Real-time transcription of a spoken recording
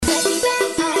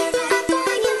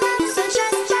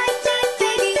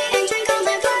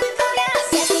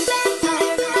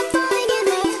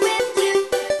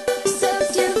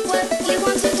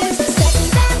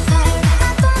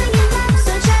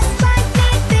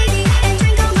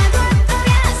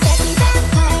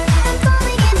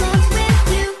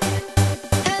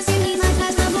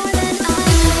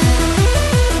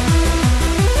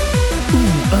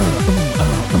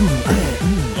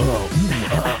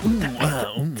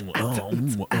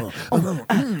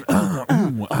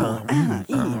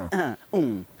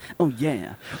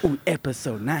yeah. Ooh,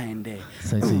 episode 90.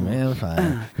 Sexy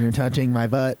vampire. You're touching my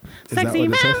butt. Is that Sexy what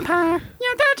it says? vampire,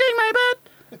 you're touching my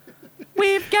butt.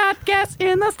 We've got guests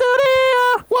in the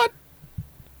studio. What?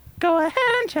 Go ahead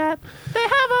and chat. They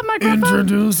have a microphone.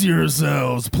 Introduce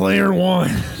yourselves. Player 1.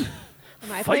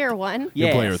 Am I player 1? You're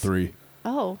Yes. player 3.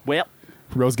 Oh. Well,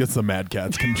 Rose gets the Mad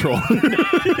Catz controller.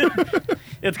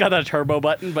 it's got that turbo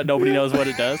button, but nobody knows what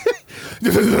it does.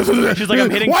 She's like, I'm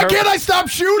hitting Why turbo. can't I stop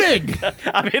shooting?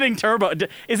 I'm hitting turbo.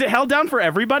 Is it held down for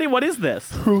everybody? What is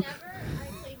this? Whenever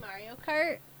I play Mario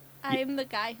Kart, I'm the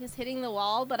guy who's hitting the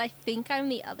wall, but I think I'm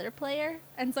the other player.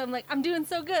 And so I'm like, I'm doing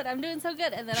so good. And then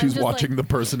I'm She's just watching like, the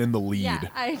person in the lead. Yeah,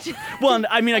 I just, Well,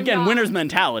 I mean, I'm again, wrong. winner's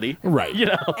mentality. Right. You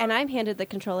know. And I'm handed the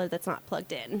controller that's not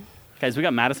plugged in. Guys, we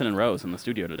got Madison and Rose in the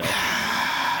studio today.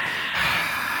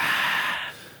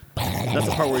 That's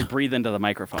the part where we breathe into the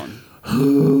microphone. This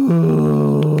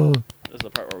is the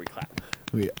part where we clap.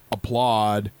 We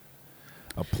applaud.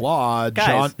 Applaud.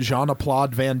 Guys.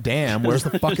 Jean-Applaud Van Damme. Where's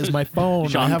the fuck is my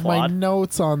phone? I have my Jean-Claude.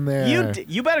 notes on there.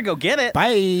 You better go get it.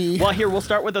 Bye. Well, here, we'll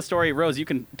start with the story. Rose, you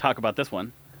can talk about this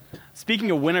one. Speaking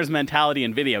of winner's mentality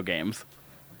in video games,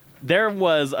 there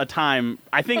was a time,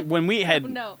 I think, when we had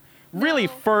no. really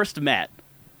No. first met.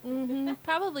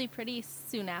 Probably pretty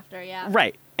soon after, yeah.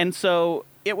 Right. And so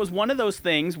it was one of those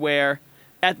things where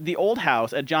at the old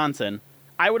house at Johnson,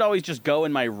 I would always just go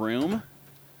in my room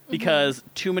because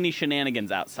too many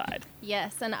shenanigans outside.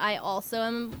 Yes, and I also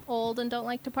am old and don't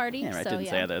like to party. Yeah, right. So, Didn't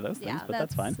yeah. say either of those things, Yeah, but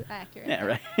that's fine. accurate. Yeah,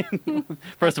 right.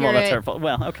 First of all, that's her fault.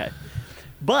 Well, okay.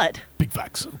 But Big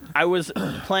facts. I was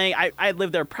playing, I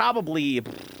lived there probably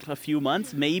a few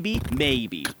months,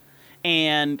 maybe.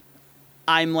 And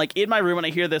I'm like in my room and I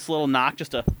hear this little knock,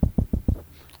 and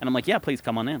I'm like, yeah, please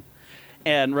come on in.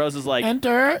 And Rose is like,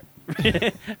 Enter.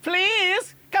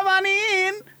 please come on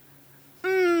in.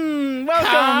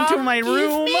 Welcome to my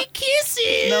room. Give me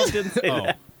kisses. No, didn't say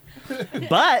that.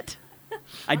 But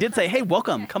I did say, hey,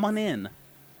 welcome, come on in.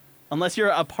 Unless you're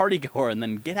a party goer, and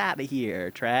then get out of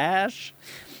here, trash.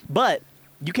 But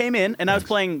you came in, and I was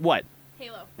playing what?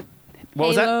 Halo. What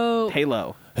was Halo. that?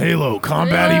 Halo. Halo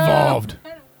Combat Halo. Evolved.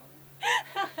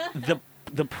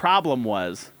 The problem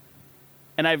was,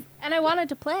 and And I wanted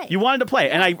to play. you wanted to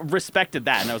play, and I respected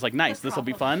that, and I was like, nice, this will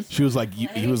be fun. She was like,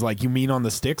 he was like, you mean on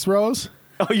the sticks, Rose?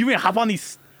 Oh, you mean hop on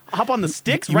the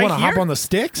sticks You right want to here? hop on the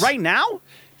sticks? Right now?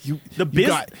 You, The you biz-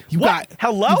 got, you What? got,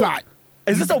 Hello? You got,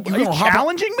 Is this a? Are you gonna hop on-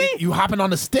 challenging me? You hopping on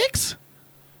the sticks?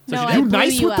 no, she I You blew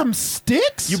nice you with up. them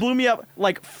sticks? You blew me up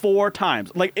like 4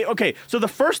 times. Like, okay, so the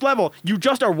first level, you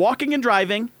just are walking and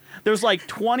driving. There's like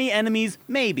 20 enemies,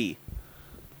 maybe.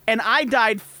 And I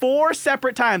died 4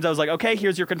 separate times. I was like, okay,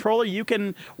 here's your controller. You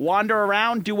can wander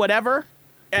around, do whatever.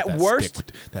 At That worst,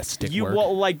 stick, that stick you work.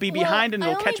 will like be behind and I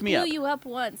it'll only catch me up. blew you up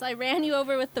once. I ran you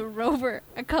over with the rover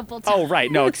a couple times. Oh,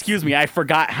 right. No, excuse me. I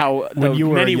forgot how when the you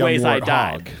were many a young ways I warthog.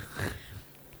 died.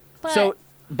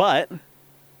 But,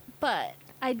 But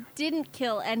I didn't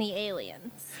kill any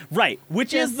aliens. right,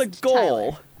 which is the Just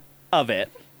goal Tyler. of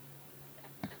it.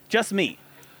 Just me.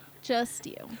 Just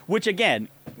you. Which again,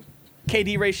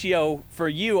 KD ratio for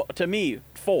you to me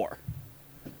 4.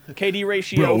 KD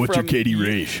ratio Bro, what's your from KD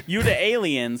ratio? you to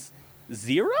aliens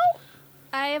 0?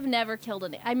 I have never killed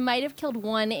any. I might have killed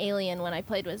one alien when I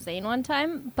played with Zane one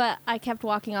time, but I kept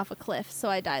walking off a cliff, so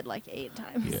I died like 8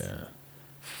 times. Yeah.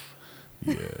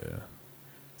 Yeah.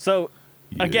 So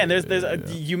again, there's Yeah.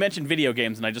 you mentioned video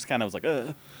games and I just kind of was like,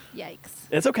 ugh. Yikes.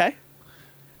 It's okay.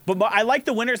 But I like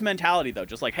the winner's mentality though.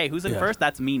 Just like, hey, who's in Yeah. first?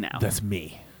 That's me now. That's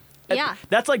me. Yeah.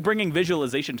 That's like bringing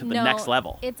visualization to the No, next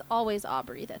level. It's always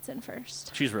Aubrey that's in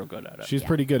first. She's real good at it. She's Yeah.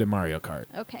 pretty good at Mario Kart.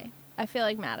 Okay. I feel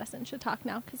like Madison should talk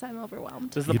now because I'm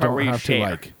overwhelmed. This is the You part don't where you have share.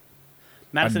 to like.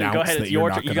 Madison, go announce ahead. that It's you're your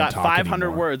not turn. You gonna got talk 500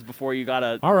 anymore. words before you got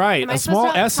to. All right, Am I a small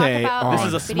supposed to talk essay about- on. This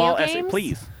is a small video essay. games?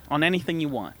 Please, on anything you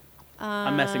want.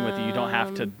 I'm messing with you. You don't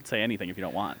have to say anything if you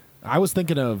don't want. I was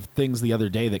thinking of things the other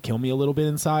day that kill me a little bit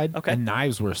inside. Okay. And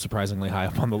knives were surprisingly high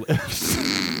up on the list.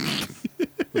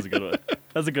 That's a good one.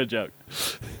 That's a good joke.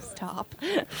 Stop.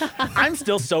 I'm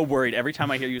still so worried every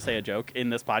time I hear you say a joke in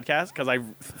this podcast because I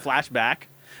flash back.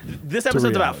 This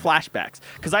episode's about flashbacks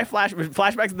because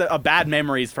flashbacks are bad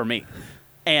memories for me.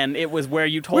 And it was where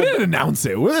you told We didn't announce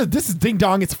it. This is Ding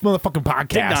Dong. It's a motherfucking podcast.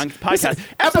 Ding Dong This podcast is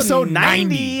episode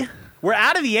 90. We're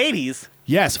out of the 80s.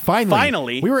 Yes, finally.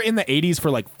 Finally. We were in the 80s for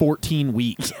like 14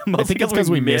 weeks. I Mostly think it's because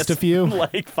we missed a few.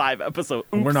 Like 5 episodes.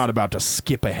 And we're Oops. not about to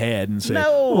skip ahead and say, No.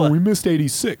 oh, we missed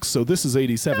 86, so this is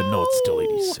 87. No, it's still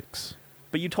No. 86.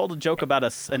 But you told a joke about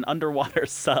an underwater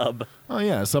sub. Oh,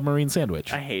 yeah, a submarine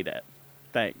sandwich. I hate it.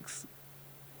 Thanks.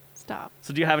 Stop.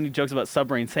 So do you have any jokes about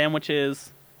submarine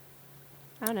sandwiches?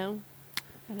 I don't know.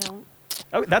 I don't.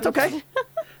 Oh, that's okay.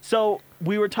 So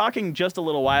we were talking just a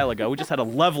little while ago. We just had a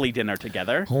lovely dinner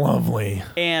together. Lovely.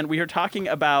 And we were talking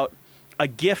about a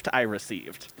gift I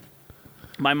received.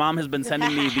 My mom has been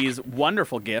sending me these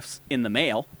wonderful gifts in the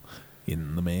mail,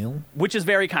 In the mail. which is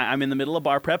very kind. I'm in the middle of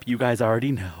bar prep. You guys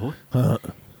already know.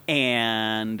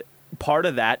 And part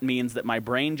of that means that my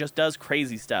brain just does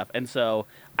crazy stuff. And so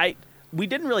we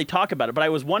didn't really talk about it, but I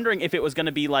was wondering if it was going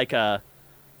to be like a,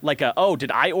 oh,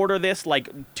 did I order this like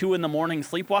 2 a.m.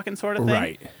 sleepwalking sort of thing?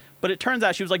 Right. But it turns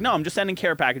out she was like, no, I'm just sending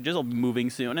care packages. I'll be moving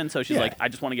soon. And so she's Yeah. like, I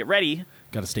just want to get ready,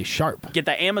 Got to stay sharp. get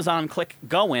that Amazon click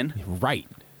going, Right.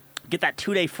 get that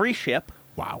 2-day free ship.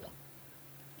 Wow.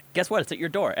 Guess what? It's at your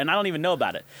door, and I don't even know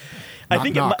about it. Knock, I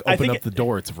think knock. I Open think up the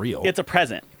door. It's real. it's a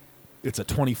present It's a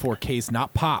 24 case,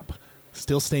 not pop.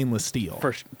 Still stainless steel.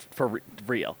 for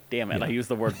real. Damn it, Yeah. I used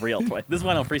the word real twice. This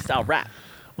went on freestyle rap,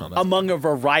 Well, that's among a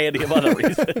variety of other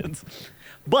reasons.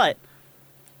 But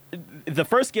the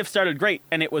first gift started great,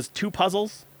 and it was 2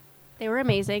 puzzles. They were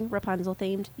amazing, Rapunzel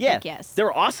themed. Yeah, Like, yes. they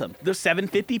were awesome. They're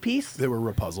 $7.50 piece. They were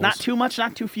Rapuzzles. Not too much,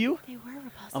 not too few. They were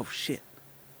Rapunzel. Oh shit!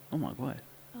 Oh my god!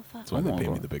 Oh, fuck. That's why they Oh, pay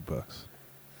me God. the big bucks.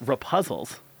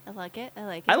 Rapuzzles. I like it. I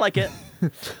like it. I like it.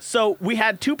 So we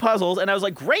had 2 puzzles, and I was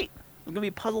like, great. It's gonna be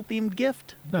a puzzle themed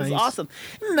gift. It's Nice. awesome.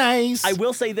 Nice. I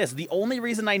will say this: the only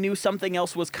reason I knew something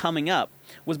else was coming up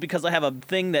was because I have a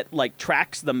thing that like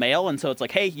tracks the mail, and so it's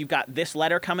like, hey, you've got this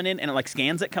letter coming in, and it like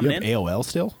scans it You coming have in. AOL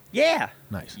still? Yeah.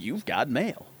 Nice. You've got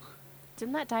mail.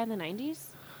 Didn't that die in the 90s?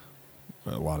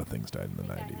 A lot of things died in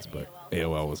the 90s, but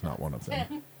AOL was not one of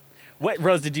them. What,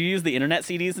 Rose? Did you use the internet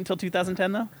CDs until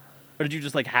 2010 though, or did you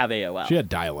just like have AOL? She had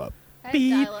dial-up. I had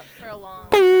Beep. dial-up for a long.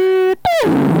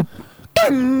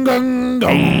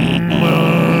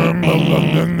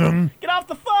 Get off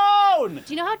the phone!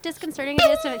 Do you know how disconcerting it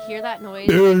is to hear that noise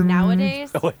like,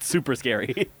 nowadays? Oh, it's super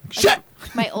scary. Shit!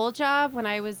 My old job, when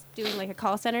I was doing like a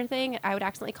call center thing, I would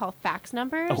accidentally call fax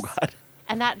numbers. Oh god.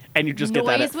 And that And you just get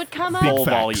noise that at would come full up. fax.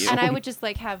 volume. And I would just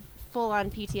like have full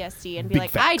on PTSD and be Big like,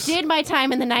 fax. I did my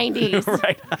time in the 90s.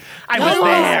 right. I No was more.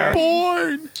 there.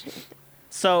 Born!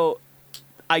 So,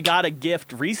 I got a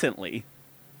gift recently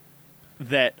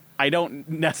that I don't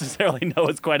necessarily know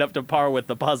is quite up to par with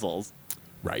the puzzles.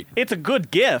 Right. It's a good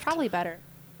gift. Probably better.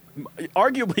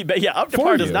 Arguably, but yeah, up to For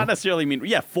par does you. not necessarily mean,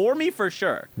 yeah, for me for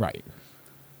sure. Right.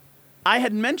 I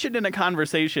had mentioned in a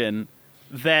conversation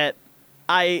that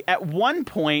I, at one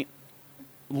point,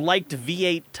 liked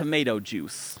V8 tomato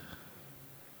juice.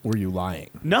 Were you lying?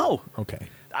 No. Okay.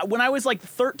 When I was like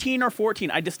 13 or 14,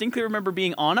 I distinctly remember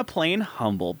being on a plane,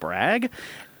 humble brag,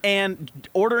 and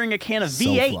ordering a can of So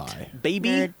V8. fly. Baby.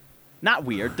 Nerd. Not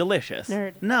weird, delicious.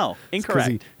 Nerd. No,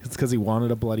 incorrect. It's because he wanted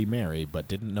a Bloody Mary, but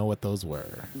didn't know what those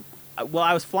were. Well,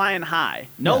 I was flying high.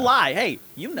 No Yeah. lie. Hey,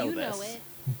 you know You this. know it.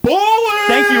 Bowling!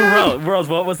 Thank you, Rose. Rose,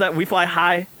 what was that? We fly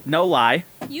high. No lie.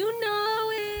 You know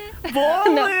it.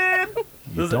 Bowling!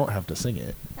 You don't have to sing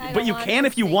it. I But don't you want can to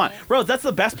if you sing want. it. Rose, that's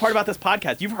the best part about this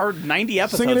podcast. You've heard 90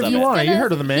 episodes Sing it if of you it. want. You Gonna-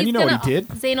 heard of the man. he's You know what gonna- he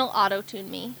did. Zane will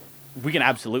auto-tune me. We can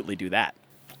absolutely do that.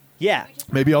 Yeah.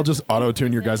 Maybe I'll just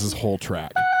auto-tune your guys' whole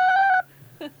track.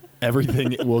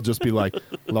 Everything will just be like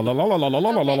la la la la la la la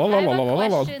la la la Okay, I la have la a la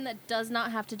la. question that does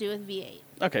not have to do with V8.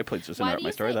 Okay, please just Why interrupt do my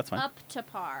you story. say That's fine. up to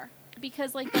par?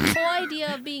 Because like the whole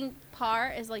idea of being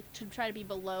par is like to try to be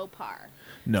below par.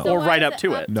 No. So Or why right is up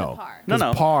to it. No. par? No, 'Cause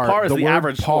no. Par, Par is the the word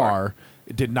average score. par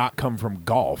did not come from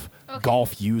golf. Okay.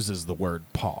 Golf uses the word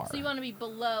par. So you want to be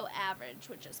below average,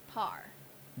 which is par.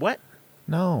 What?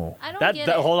 No. I don't That, get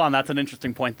that it. hold on, that's an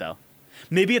interesting point though.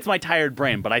 Maybe it's my tired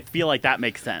brain, but I feel like that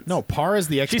makes sense. No, par is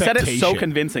the She expectation. said it so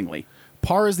convincingly.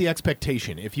 Par is the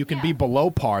expectation. If you can be Yeah.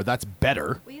 below par, that's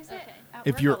better. We use Okay. it at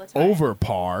If work you're all the time. over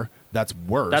par, that's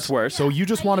worse. That's worse. So Yeah, you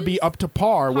just I want to be use up to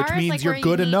par, which par is means like you're where you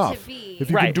good need to enough. be.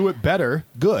 If you Right. can do it better,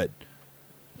 good.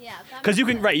 Yeah. that Because you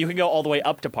makes can sense. you can go all the way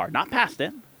up to par, not past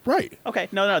it. Right. Okay,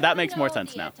 no, I that don't makes know more the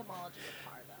sense now. etymology of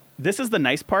par, though. This is the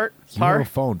nice part. You Par. have a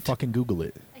phone. Fucking Google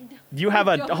it. I know. You have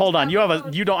I a don't hold on. You have a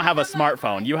phone. you don't have a I have an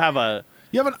smartphone. You have a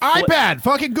You have an iPad.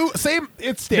 Fucking Google. Same. It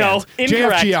no stands.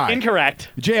 incorrect. JFGI. Incorrect.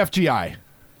 JFGI.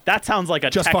 That sounds like a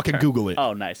Just tech fucking term. Google it.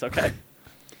 Oh, nice. Okay.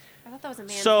 I thought that was a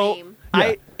man's So name.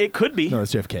 Yeah. it could be. No,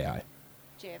 it's JFKI.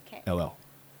 JFK. LL.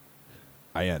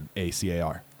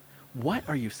 INACAR. What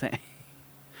are you saying?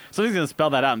 Somebody's gonna spell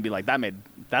that out and be like,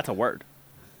 that's a word.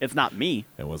 It's not me.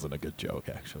 It wasn't a good joke,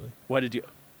 actually. What did you?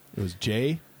 It was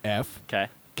JFK.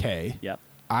 Okay. Yep.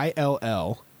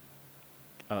 ILL.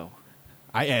 Oh.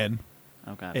 INACAR.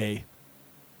 Oh god.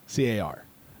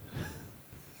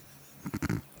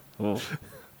 Oh.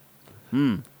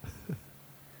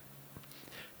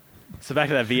 So back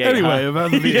to that V8. Anyway, huh?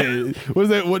 about the V8. What is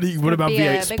that? What about Be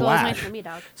a V8 big old night Splash? for me,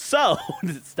 dog. So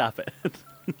stop it.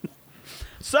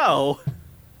 So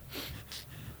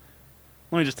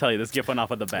let me just tell you, this gift went off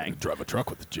with a bang. Drive a truck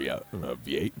with a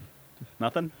V8.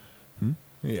 Nothing.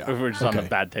 Yeah. If we're just on a Okay.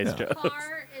 bad taste Yeah. joke.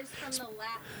 Par is from the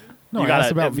Latin. No, You I gotta,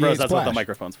 asked about bros, V8 that's what the Splash.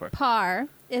 microphone's for. Par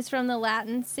is from the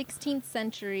Latin 16th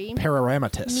century,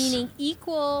 Pararamitis. meaning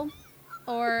equal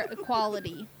or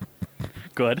equality.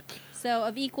 Good. So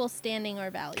of equal standing or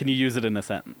value. Can you use it in a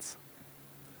sentence?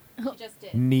 You just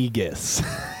did. Negus.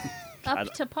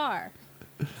 Up to par.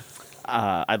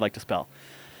 I'd like to spell.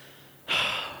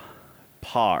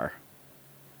 Par.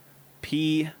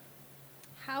 P.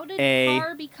 How did A.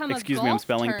 par become Excuse a me, I'm golf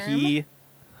spelling term? P.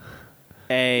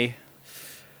 A.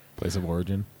 Place of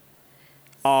origin.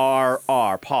 R.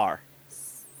 R. Par.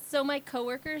 So my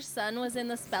coworker's son was in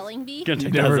the spelling bee. You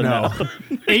never Doesn't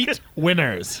know. 8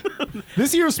 winners.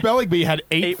 This year's spelling bee had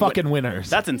 8 8 fucking winners.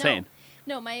 That's insane.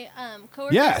 No, my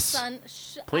coworker's Yes. son.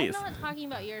 Please. I'm not talking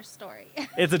about your story.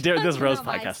 It's a this is Talking Rose about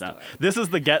my podcast now. story. This is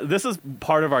this is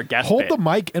part of our guest Hold bit. the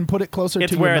mic and put it closer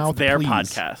It's to where your it's mouth, their please.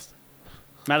 podcast.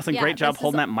 Madison, Yeah, great job this is-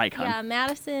 holding that mic, hon. Yeah,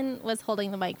 Madison was holding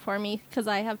the mic for me because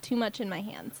I have too much in my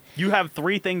hands. You have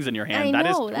 3 things in your hand. I That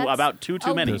is know, that's about too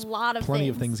a many. There's lot of plenty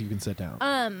things. of things you can sit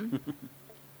down.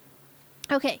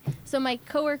 Okay, so my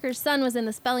coworker's son was in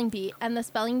the spelling bee, and the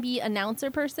spelling bee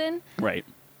announcer person Right.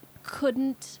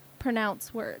 couldn't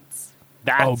pronounce words.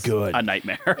 That's good. a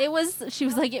nightmare. It was. She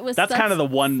was like, it was. That's such, kind of the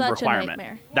one such a requirement.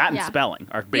 nightmare. That and Yeah. spelling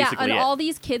are Yeah, basically and it. all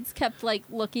these kids kept like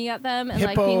looking at them and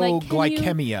like being like,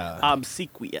 Hypoglycemia.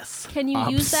 Obsequious. Can you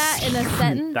use that in a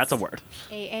sentence? That's a word.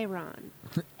 Aaron.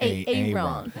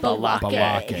 Aaron. Balake.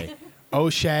 Balake.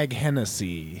 Oshag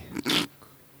Hennessy.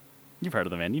 You've heard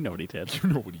of the man. You know what he did. You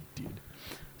know what he did.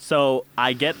 So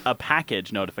I get a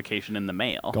package notification in the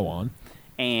mail. Go on.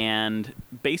 And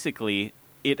basically,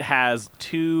 it has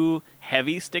 2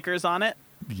 heavy stickers on it.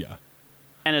 Yeah.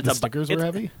 And it's The a stickers were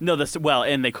heavy? No, well,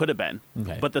 and they could have been.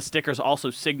 Okay. But the stickers also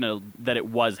signaled that it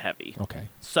was heavy. Okay.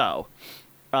 So,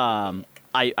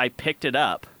 I picked it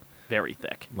up, very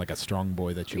thick. Like a strong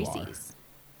boy that you are. Reese's.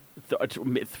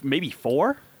 Maybe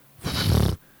 4.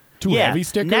 2 heavy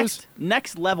stickers?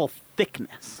 Next level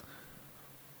thickness.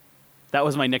 That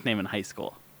was my nickname in high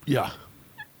school. Yeah.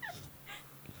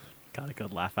 Got a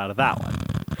good laugh out of that one.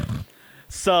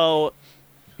 So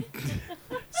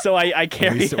I At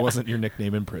carry. least it wasn't your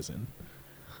nickname in prison.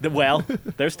 Well,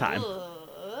 there's time.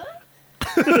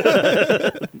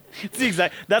 It's the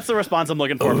exact. That's the response I'm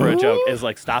looking for a joke. Is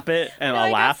like stop it and I'll I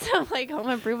got laugh. some like home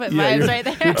improvement Yeah, vibes you're- right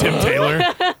there. You're Tim Taylor.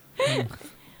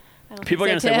 I don't People are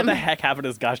think gonna so, say, "What Tim. the heck happened to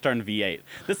this gosh darn V8?"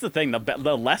 This is the thing.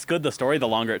 The less good the story, the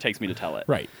longer it takes me to tell it.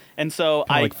 Right. And so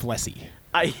Kinda like Flessy.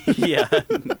 yeah.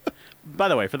 By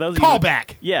the way, for those of you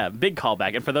Callback. yeah, big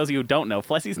callback. And for those of you who don't know,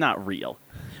 Flessy's not real.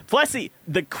 Flessy,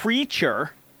 the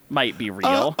creature, might be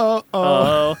real.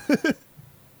 Oh.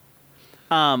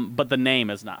 But the name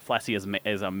is not. Flessy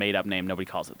is a made up name. Nobody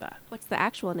calls it that. What's the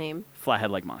actual name?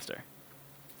 Flathead Lake Monster.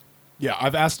 Yeah,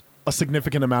 I've asked a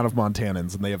significant amount of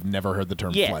Montanans, and they have never heard the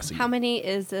term Yeah. Flessy. How many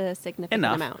is a significant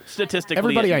Enough. amount? Statistically,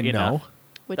 Everybody I enough. know.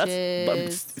 Which That's is At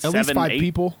least 7, 5 8.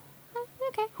 people.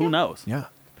 okay. Who yeah. knows? Yeah.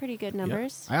 Pretty good Yeah.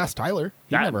 numbers. I asked Tyler.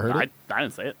 He I- never heard it. I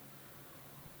didn't say it.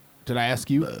 Did I ask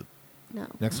you? No.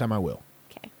 Next time I will.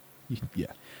 Okay. Yeah.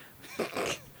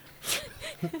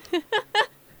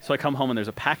 So I come home and there's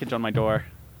a package on my door.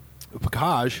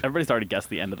 Package. Everybody's already guessed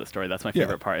the end of the story. That's my Yeah.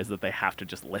 favorite part is that they have to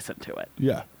just listen to it.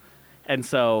 Yeah. And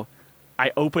so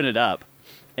I open it up,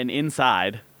 and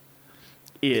inside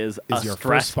is a Is your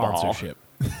stress first ball sponsorship.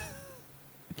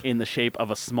 in the shape of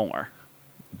a s'more.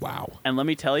 Wow. And let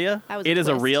me tell you, That was it a is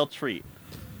a twist. real treat.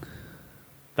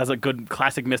 That's a good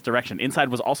classic misdirection. Inside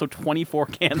was also 24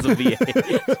 cans of V8.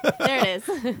 There it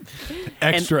is.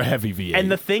 Extra heavy V8.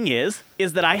 And the thing is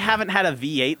that I haven't had a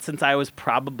V8 since I was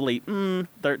probably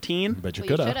 13. But you Well, you could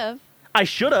should have. have. I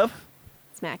should have.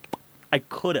 Smack. I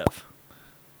could have.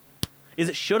 Is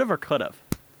it should have or could have?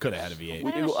 Could have had a V8.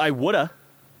 Why don't I would have.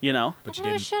 You know, But you I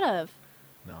didn't. should have.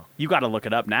 No. you got to look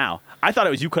it up now. I thought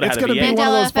it was you could have It's had a going to be V8. one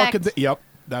of Mandela those fucking. effect. Yep.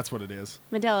 That's what it is.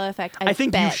 Mandela effect. I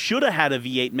think bet. you should have had a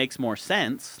V8 makes more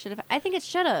sense Should have. I think it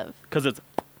should have. because it's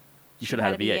you should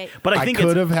have had a V8. V8. But I I think could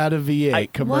it's have had a V8 I-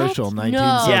 commercial What? No.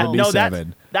 1977. yeah,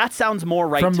 no, that sounds more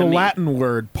right From to the me. Latin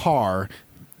word par,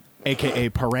 a.k.a.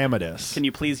 parametus. Can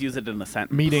you please use it in a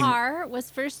sentence? Meaning. Par was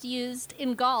first used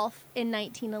in golf in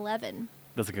 1911.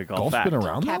 That's a good golf Golf's fact. been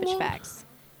around that Cabbage long? facts.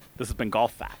 This has been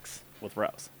Golf Facts with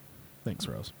Rose. Thanks,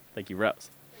 Rose. Thank you, Rose.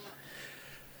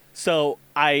 So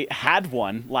I had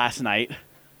one last night,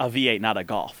 a V8, not a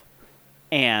Golf.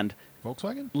 And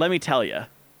Volkswagen? let me tell you,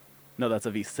 No, that's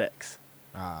a V6.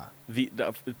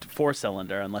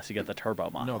 Four-cylinder, unless you get the turbo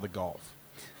model. No, the Golf.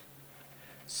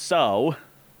 So,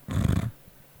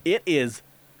 it is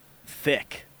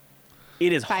thick.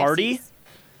 It is 5 hearty. Cs.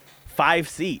 5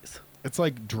 C's. It's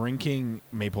like drinking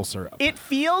maple syrup. It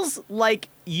feels like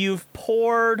you've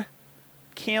poured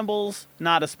Campbell's,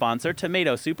 not a sponsor,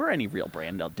 tomato soup, or any real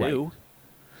brand they'll do. Right.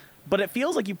 But it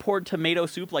feels like you poured tomato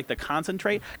soup, like the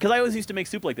concentrate. Because I always used to make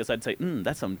soup like this. I'd say,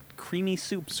 that's some creamy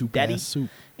soup, daddy. Soup-ass soup.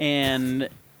 And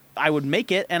I would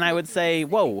make it, and I would say,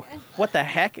 whoa, what the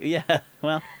heck? Yeah,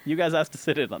 well, you guys asked to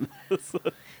sit in on this.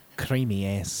 Creamy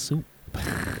ass soup.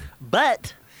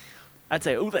 But I'd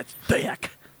say, that's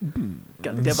thick.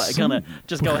 Gonna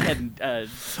just go ahead and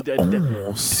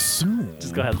Soup.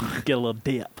 just go ahead and get a little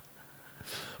dip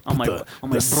on my the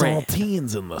bread.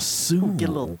 saltines in the soup. Get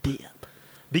a little dip.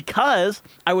 Because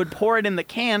I would pour it in the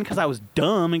can because I was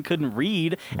dumb and couldn't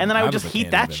read, and then I would Out of just the heat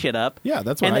can that even. shit up. Yeah,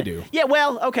 that's what And I then- do. Yeah,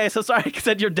 well, okay, so sorry, I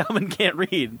said you're dumb and can't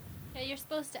read. Yeah, you're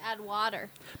supposed to add water.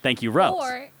 Thank you, Rose.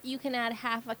 Or you can add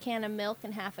half a can of milk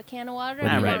and half a can of water. All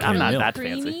and you right, want I'm not really that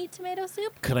creamy fancy. tomato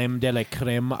soup. Creme de la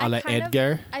creme a la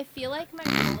Edgar. I feel like my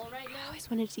role right I now. always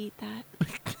wanted to eat that.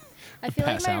 I feel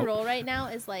like Pass my out. role right now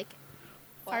is like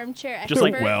armchair expert. Just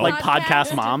like Well. like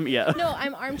podcast mom, yeah. No,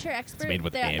 I'm armchair expert. made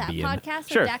with That Ambien. podcast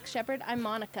Sure. with Dax Shepard. I'm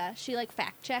Monica. She like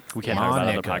fact checks. We the can't talk about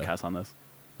other Monica. podcasts on this.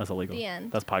 That's illegal. The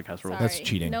end. That's podcast rules. Sorry. That's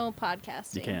cheating. No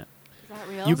podcasting. You can't. Is that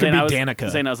real? You Zane, could I be was- Danica.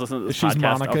 Zane, I was listening to If this she's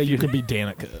podcast. Monica, you could be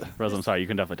Danica. Rose, I'm sorry. You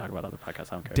can definitely talk about other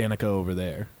podcasts. I don't care. Danica over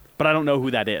there. But I don't know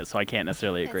who that is, so I can't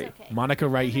necessarily That's agree. okay. Monica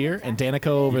right here and Danica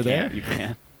over You there. can't. You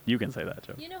can. You can say that,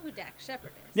 Joe. You know who Dax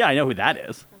Shepard is? Yeah, I know who that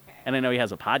is. Okay. And I know he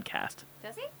has a podcast.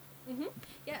 Does he? Mm-hmm.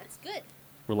 Yeah, it's good.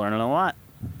 We're learning a lot.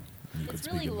 You could It's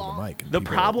speak really into long. the mic. and The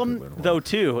people problem, could learn a though, lot.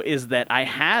 too, is that I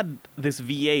had this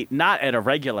V8 not at a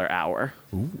regular hour.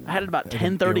 Ooh. I had it about At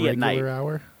an 10:30 at night. irregular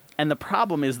hour? And the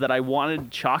problem is that I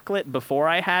wanted chocolate before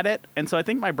I had it, and so I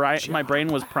think my brain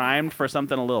was primed for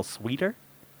something a little sweeter.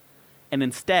 And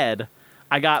instead,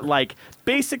 I got like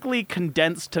basically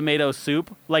condensed tomato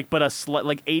soup, like but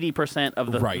like 80%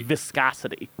 of the Right.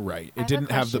 viscosity. Right. I It have a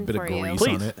didn't have the question bit of for you. grease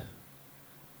Please. on it.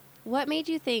 What made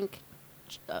you think,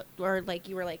 or like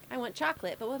you were like, I want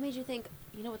chocolate, but what made you think,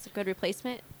 you know what's a good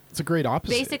replacement? It's a great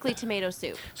opposite. Basically tomato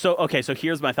soup. So okay, so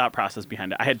here's my thought process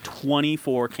behind it. I had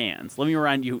 24 cans. Let me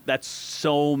remind you, that's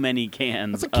so many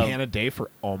cans. That's a can a day for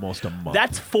almost a month.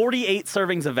 That's 48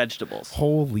 servings of vegetables.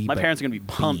 Holy My ba- parents are gonna be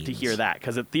pumped to beans. hear that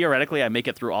because theoretically I make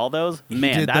it through all those. He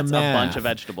Man, did the that's a math. bunch of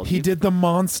vegetables. He You- did the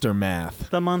monster math.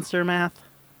 the monster math.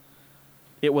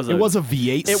 It was It was a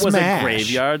V8 It was a smash.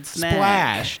 graveyard snack.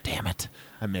 Splash. Damn it.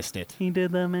 I missed it. He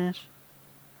did the mash.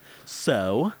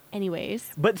 So,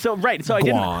 Anyways, but so right, so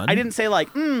Go on. I didn't say like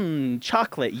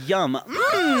chocolate yum.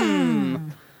 I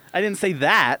didn't say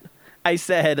that. I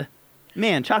said,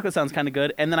 man, chocolate sounds kind of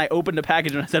good. And then I opened a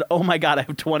package and I said, oh my god, I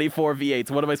have 24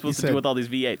 V8s. What am I supposed to said, do with all these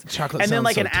V8s? "Chocolate and then sounds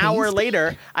like so an hour tasty."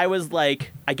 later, I was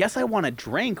like, I guess I want a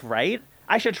drink, right?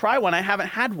 I should try one. I haven't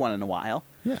had one in a while.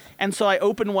 Yeah. And so I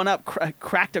opened one up,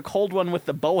 cracked a cold one with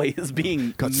the boys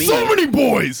being Got me. so many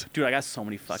boys. Dude, I got so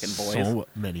many fucking boys. So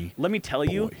many Let me tell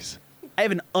you, boys. I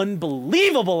have an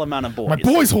unbelievable amount of boys. My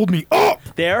boys hold me up.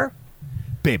 There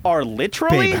Babe. are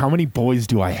literally Babe, how many boys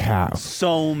do I have?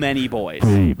 so many boys.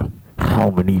 Babe,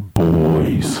 how many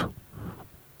boys?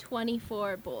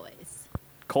 24 boys.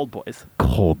 Cold boys.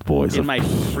 Cold boys. In my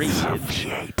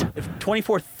fridge.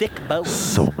 24 thick boys.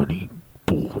 So many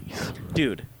boys.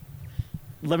 Dude,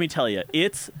 let me tell you,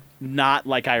 it's not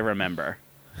like I remember.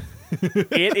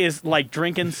 It is like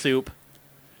drinking soup.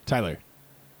 Tyler,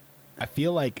 I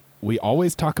feel like we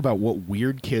always talk about what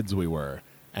weird kids we were,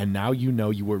 and now you know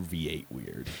you were V8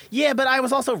 weird. Yeah, but I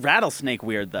was also rattlesnake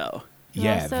weird, though.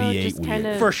 Yeah, also V8 just weird.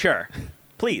 kinda- For sure.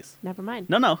 Please. never mind.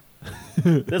 No.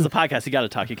 This is a podcast. You got to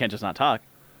talk. You can't just not talk.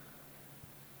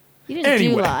 You didn't do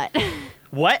Anyway. a lot.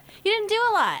 What? You didn't do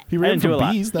a lot. He ran didn't do from a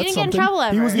lot. bees. That's didn't get in something.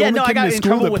 trouble He was ever. the Yeah, only no, I kid got in in school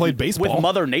trouble that with, played baseball. with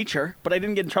Mother Nature, but I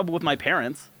didn't get in trouble with my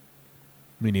parents.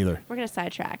 Me neither. We're gonna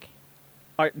sidetrack.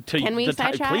 All right, Can we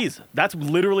sidetrack? Please. That's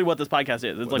literally what this podcast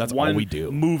is. It's like That's all one we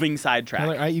do. moving sidetrack.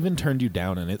 Tyler, I even turned you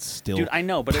down, and it's still Dude, I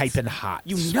know, but it's- piping hot.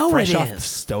 you It's know fresh it off the is.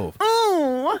 stove.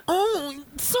 Oh,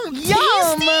 so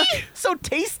yum! So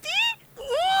tasty.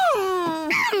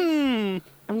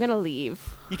 I'm gonna leave.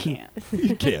 You can't.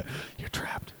 You can't. You're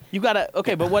trapped. You gotta.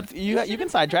 Okay, but what you can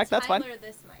sidetrack. That's fine. Tyler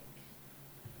this mic.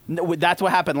 No, that's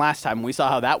what happened last time. We saw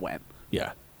how that went.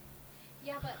 Yeah.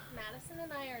 Yeah, but Madison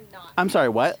and I are not. I'm sorry.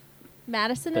 What?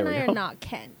 Madison There and we I go. are not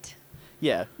Kent.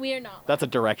 Yeah, We are not. that's a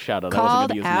direct shout out. I wasn't Called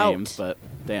gonna use out. names, but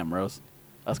damn, Rose,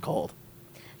 that's cold.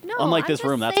 No, Unlike I'm this just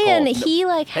room, that's saying, cold. he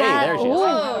like Hey, had. there she is.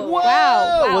 Whoa. Whoa!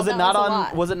 Wow, Was it that not was a on?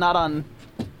 lot. Was it not on?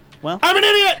 Well, I'm an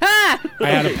idiot. Ah! I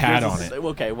had a okay, pad yours on is- it.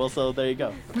 Okay, well, so there you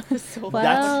go. Well,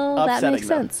 that upsetting, makes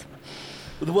though. sense.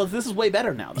 Well, this is way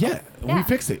better now. Though. Yeah, we Yeah.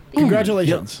 fixed it.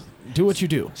 Congratulations. Do what you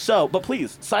do. So, but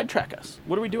please sidetrack us.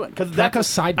 What are we doing? Because Track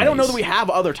us I don't know sideways. that we have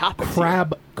other topics. here.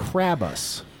 Crab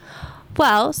us.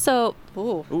 Well, so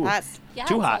Ooh. that's Yeah,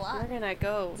 Too it's hot. A lot. we're gonna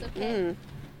go. It's okay.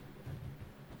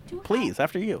 Too hot. Please,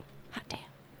 after you Hot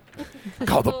damn.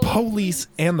 Call the police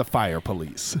and the fire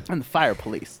police. and the fire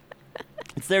police.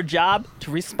 It's their job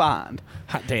to respond.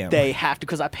 Hot damn. They have to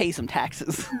because I pay some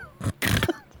taxes.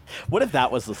 What if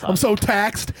that was the song? I'm so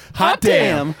taxed. Hot, Hot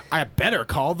damn. damn. I better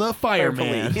call the Fire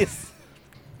fireman. police.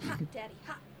 Hot daddy,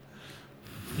 hot.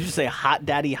 Did you just say hot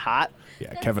daddy hot? Yeah,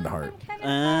 That's Kevin the Hart. song from Kevin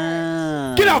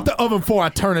Hart. Get out the oven before I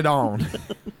turn it on.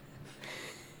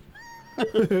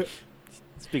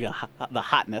 Speaking of the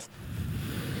hotness,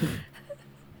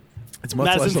 It's much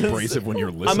Madison, less this- abrasive when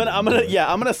you're listening. I'm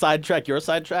gonna sidetrack your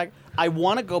sidetrack. I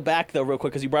want to go back though real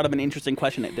quick because you brought up an interesting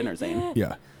question at dinner, Zane.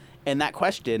 Yeah. And that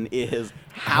question is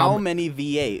how How many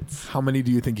V8s How many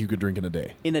do you think you could drink in a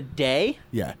day? in a day?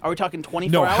 Yeah. Are we talking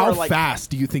 24 No, hour? how or like, fast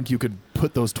do you think you could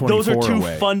put those 24 Those are two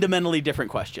away? fundamentally different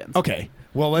questions. Okay.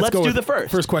 Well, let's Let's go do with the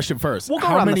first. First question first. We'll go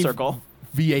how around the many circle.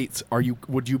 V8s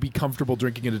would you be comfortable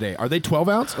drinking in a day? Are they 12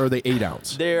 ounce or are they 8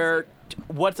 ounce? They're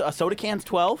what's a soda can's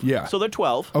 12? Yeah. So they're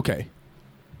 12. Okay.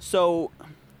 So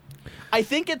I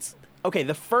think it's okay.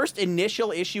 The first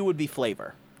initial issue would be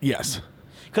flavor. Yes.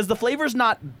 Because the flavor's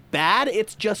not bad,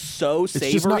 it's just so It's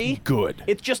savory. just not good.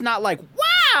 It's just not like,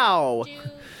 wow!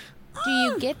 Do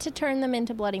you get to turn them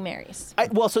into Bloody Marys?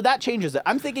 Well, so that changes it.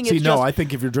 I'm thinking See, it's no, just, I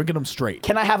think if you're drinking them straight.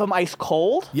 can I have them ice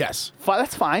cold? Yes.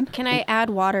 That's fine. Can I add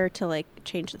water to like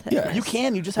change the thickness? Yeah. You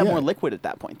can. You just have Yeah. more liquid at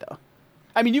that point, though.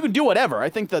 I mean, you can do whatever. I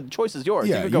think the choice is yours.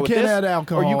 Yeah, you could go you with can this, add or you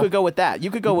alcohol. could go with that.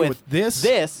 You could go You can with go with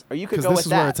this, or you could Because go this with is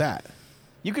that. where it's at.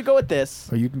 You could go with this,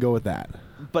 Or you can go with that.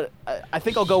 but I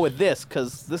think I'll go with this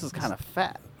because this is kind of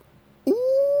fat.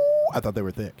 Ooh, I thought they were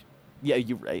thick. Yeah,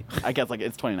 you're right. I guess like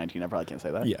it's 2019. I probably can't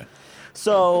say that. Yeah.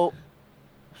 So,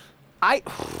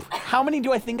 how many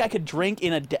do I think I could drink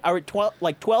in a day? Or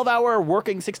 12-hour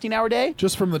working 16-hour day?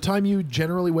 Just from the time you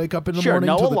generally wake up in the Sure, morning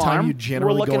no to the alarm. time you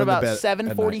generally We're looking go into about bed at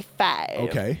night. 7:45.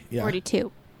 Okay. Yeah.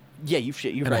 42. Yeah, you're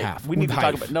And a right. half. We need to One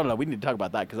talk half. about no. We need to talk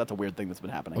about that because that's a weird thing that's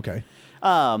been happening. Okay.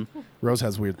 Um, Rose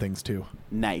has weird things too.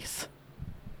 nice.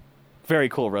 Very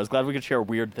cool, Rose. Glad we could share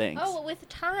weird things. Oh, with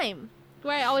time.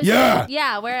 Where I always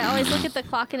Yeah! where I always look at the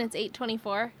clock and it's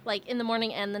 8:24, like in the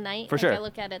morning and the night. For like, sure. I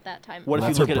look at it that time. What if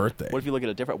That's you look her at birthday. What if you look at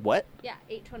a different what? Yeah,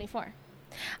 8:24.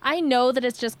 I know that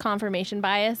it's just confirmation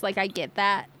bias. Like I get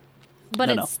that, but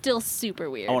No, it's no. still super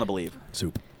weird. I want to believe.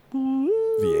 Soup.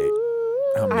 V8.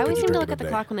 How many I could always you seem to drink look in at a the day?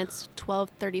 clock when it's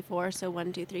 12:34. So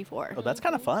 1, 2, 3, 4. Oh, that's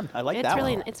kind of fun. I like It's that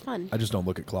really one. it's fun. I just don't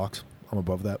look at clocks. I'm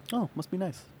above that. Oh, must be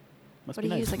nice. Must What be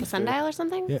do you nice. use, like a Must be- sundial or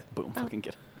something? Yeah. Boom. Oh. Fucking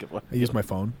good one. I use my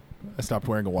phone. I stopped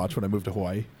wearing a watch when I moved to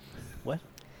Hawaii. What?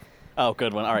 Oh,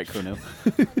 good one. All right, Kunu.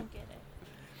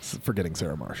 Forgetting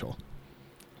Sarah Marshall.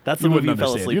 That's You the movie wouldn't you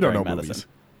fell understand. asleep You don't during, know Madison. movies.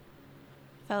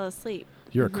 Fell asleep.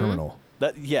 You're a criminal.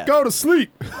 Yeah. Go to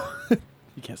sleep.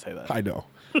 You can't say that. I know.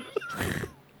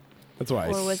 That's why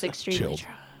Or I was extremely chilled.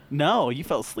 drunk. No, you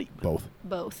fell asleep Both.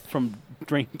 Both. from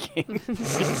drinking.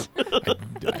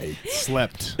 I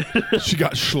slept. She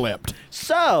got schlepped.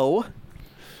 So,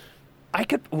 I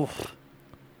could. Oof.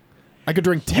 I could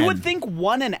drink 10. You would think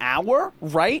 1 an hour,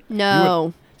 right?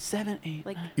 No. 7, 8,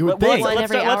 Like- 9. You would Well, think. One let's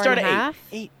every start, let's hour start and at a half?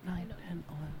 8, 9, 10,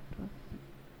 11.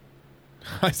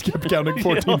 I skipped counting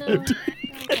 14. No. 15.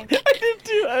 I did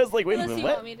too. I was like, wait a Unless minute, you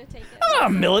what? want me to take it. Ah,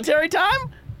 military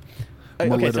time? Okay,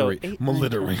 so Military. 8,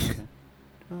 Military. 9,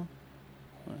 10,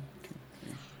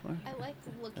 I like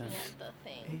looking at the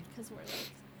thing because we're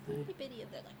like itty bitty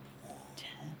and they're like.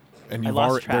 And I you've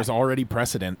lost track. there's already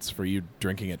precedence for you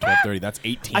drinking at 12:30. That's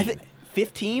 18. I think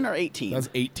 15 or 18. That's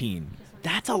 18.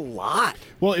 That's a lot.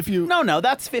 Well, if you No,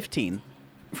 that's 15.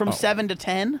 From Oh. 7 to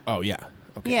 10? Oh yeah.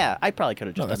 Okay. Yeah, I probably could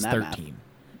have No, just that's done that 13. math.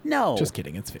 No. Just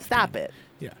kidding. It's 15. Stop it.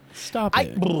 Yeah. Stop I-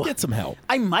 it. Get some help.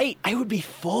 I might. I would be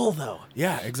full, though.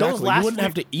 Yeah, exactly. last You wouldn't few-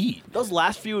 have to eat. Those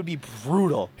last few would be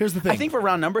brutal. Here's the thing. I think for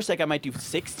round number sake, I might do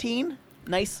 16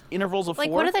 nice intervals of Like,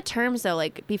 4. what are the terms though?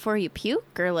 Like before you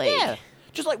puke or like? Yeah.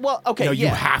 Just like, well, okay, No, yeah.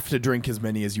 you have to drink as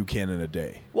many as you can in a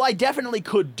day. Well, I definitely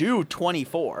could do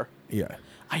 24. Yeah.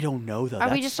 I don't know, though. Are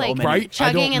we That's just so like many. Right? I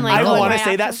chugging don't and know. like? I don't going want to right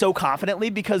say that after? so confidently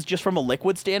because just from a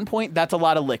liquid standpoint, that's a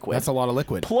lot of liquid. That's a lot of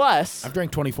liquid. Plus, I've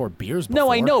drank 24 beers before.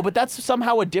 no, I know, but that's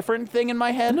somehow a different thing in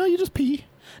my head. No, you just pee.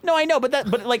 No, I know,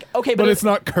 but like, okay, But it's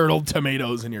not curdled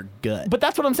tomatoes in your gut. But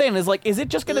that's what I'm saying is like, is it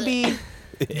just gonna be?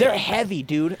 They're heavy,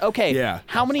 dude. Okay. Yeah.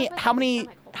 How many is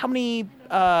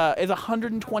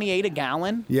 128 a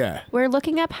gallon? Yeah. We're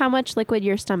looking up how much liquid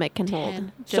your stomach can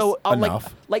hold. Just So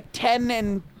Enough. like 10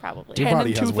 and probably. Your 10 body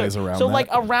and has 2/3. ways around So that. like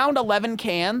around 11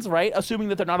 cans, right? Assuming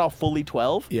that they're not all fully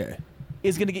 12, Yeah.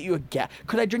 is going to get you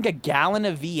Could I drink a gallon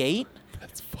of V8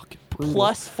 That's fucking brutal.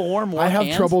 plus 4 more I have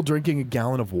cans? trouble drinking a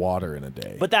gallon of water in a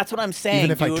day. But that's what I'm saying,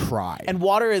 Even if I dude. try. And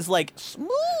water is like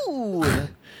smooth.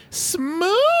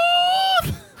 smooth.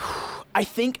 I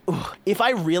think if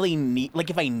I really need, like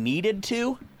if I needed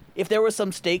to, if there was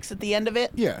some steaks at the end of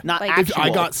it, Yeah. not Like- actual. If I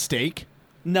got steak,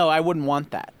 No, I wouldn't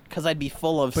want that because I'd be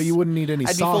full of. but you wouldn't need any I'd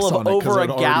be sauce full of on it because over a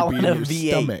it'd already gallon be in of your V8.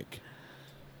 stomach.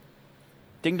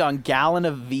 Ding dong, gallon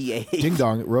of V8. Ding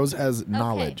dong. Rose has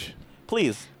knowledge.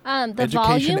 Please. The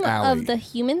Education volume Alley. of the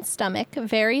human stomach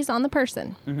varies on the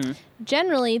person. Mm-hmm.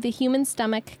 Generally, the human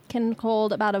stomach can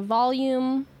hold about a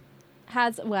volume.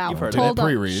 You've heard of hold it. on.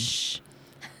 Pre-read. Shh.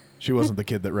 She wasn't the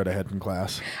kid that read ahead in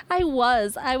class. I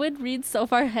would read so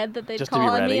far ahead that they'd Just to call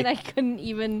be on ready? me, and I couldn't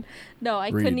even. No, I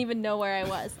Read. couldn't even know where I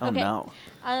was. Oh okay. no.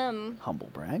 Um, Humble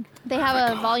brag. they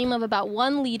have a volume of about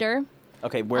 1 liter,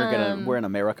 Okay, we're in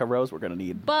America, Rose. We're gonna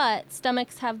need. but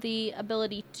stomachs have the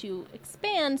ability to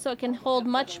expand, so it can hold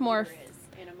much more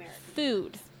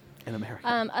food. In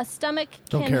America. A stomach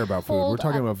Don't can care about food. We're hold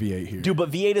talking up- about V8 here. Dude, but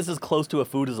V8 is as close to a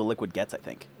food as a liquid gets, I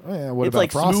think. Oh yeah. What It's about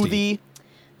like Frosty? smoothie.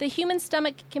 The human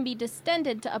stomach can be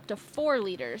distended to up to 4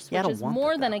 liters, Yeah, I which don't is want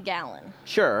more that, than though. a gallon.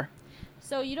 Sure.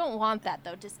 So you don't want that,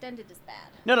 though. Distended is bad.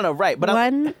 No, right. But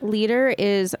 1 liter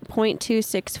is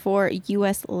 0.264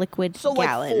 U.S. liquid so like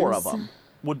gallons. 4 of them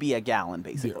would be a gallon,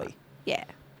 basically. Yeah.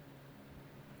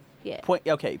 Yeah.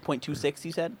 0.26,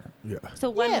 you said? Yeah. So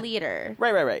 1 Yeah. liter.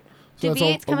 Right. Do that's a-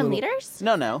 V8s a come in little- liters?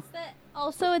 No.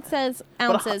 Also, it says But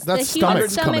ounces. That's the human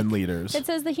stomachs come in liters. It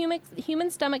says the human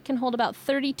stomach can hold about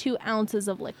 32 ounces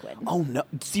of liquid. Oh no.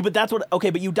 See, but that's what. Okay,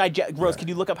 but you digest. Rose, can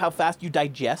you look up how fast you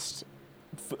digest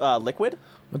liquid?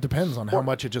 It depends on how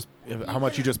much you just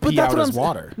But pee that's out what as I'm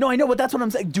water. No, I know, but that's what I'm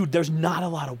saying, dude. There's not a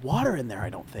lot of water in there. I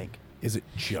don't think Is it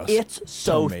just it's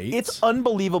so. tomates? It's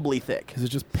unbelievably thick. Is it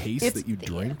just paste it's- that you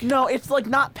drink? No, it's like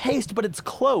not paste, but it's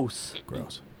close.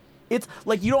 Gross. It's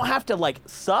like you don't have to like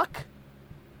suck,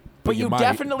 but you you might.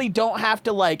 definitely don't have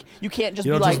to like. You can't just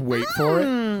You be don't like. just wait for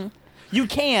it. You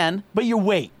can, but you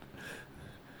wait.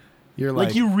 You're Like,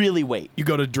 like, you really wait. you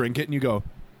go to drink it and you go,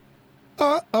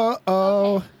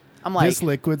 oh. I'm like, This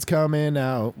liquid's coming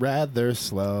out rather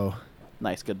slow.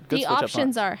 nice, good. The switch up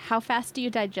options front. are how fast do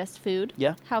you digest food?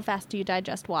 Yeah. How fast do you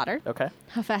digest water? Okay.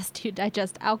 How fast do you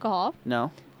digest alcohol? No.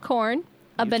 Corn,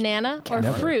 a banana, or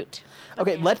Never. fruit?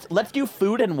 Okay, let's do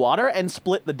food and water and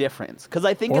split the difference because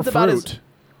I think Or it's about fruit. as.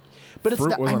 But it's Fruit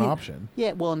not, was I an mean, option.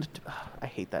 Yeah, well, and, I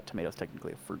hate that tomato's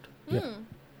technically a fruit. Yeah.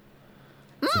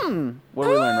 What do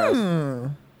we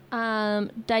learn, Rose?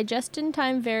 Digestion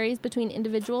time varies between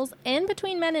individuals and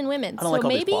between men and women. I don't So like all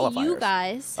these maybe you qualifiers.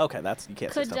 guys Okay, that's you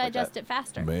can't say could stuff like digest that. it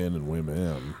faster. Man and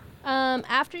women.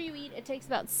 After you eat, it takes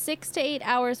about 6 to 8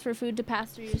 hours for food to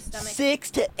pass through your stomach.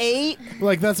 6 to 8.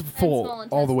 Like that's full small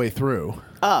all the way through.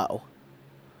 Oh,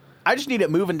 I just need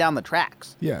it moving down the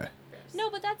tracks. Yeah. No,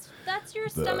 but that's your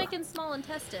stomach and small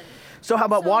intestine. So how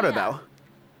about So, water yeah.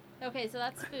 though? Okay, so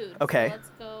that's food. Okay. So let's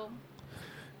go.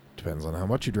 Depends on how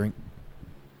much you drink.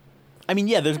 I mean,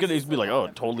 yeah, there's gonna be like, oh,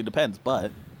 it totally depends,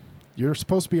 but You're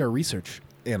supposed to be our research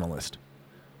analyst.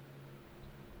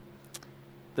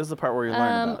 this is the part where you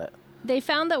learn about it. They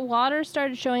found that water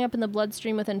started showing up in the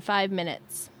bloodstream within 5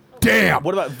 minutes. Damn.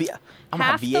 What about V? I'm gonna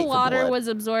have Half V8 the for water blood. was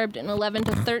absorbed in 11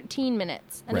 to 13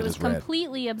 minutes, and Red it was is red.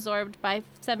 completely absorbed by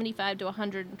 75 to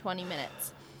 120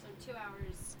 minutes. So 2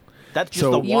 hours. That's just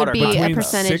So the You would water. be a between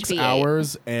percentage 6 V8.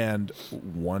 hours and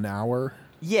 1 hour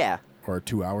Yeah. or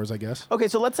 2 hours, I guess. Okay,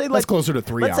 so let's say That's like closer to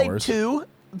 3 let's hours. say two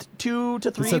to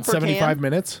You three said per 75 can.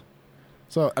 minutes,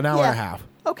 so an hour Yeah. and a half.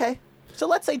 Okay, so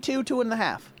let's say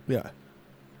 2.5. Yeah.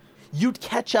 You'd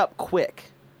catch up quick.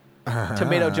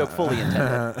 Tomato joke fully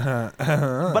intended.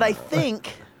 But I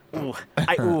think,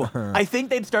 I think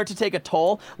they'd start to take a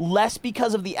toll, less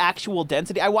because of the actual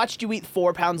density. I watched you eat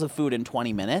 4 pounds of food in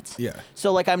 20 minutes. Yeah.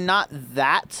 So like, I'm not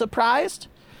that surprised.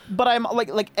 But I'm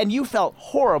like, and you felt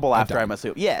horrible after died. I'm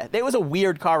assuming. Yeah, it was a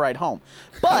weird car ride home.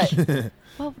 But it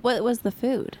Well, what was the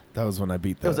food? That was when I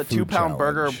beat the was a food 2-pound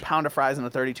burger, challenge. pound of fries, and a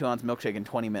 32-ounce milkshake in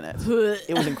 20 minutes.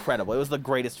 It was incredible. It was the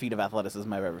greatest feat of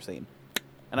athleticism I've ever seen.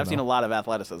 And I've seen a lot of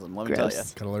athleticism, let me tell you.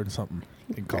 Gross. Gotta learn something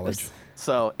in college.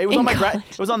 So it was In on my college.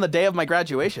 it was on the day of my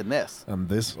graduation. This On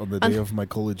the day of my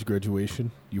college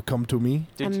graduation, you come to me.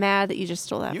 Dude, I'm mad that you just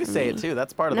stole that you can from say me. it too.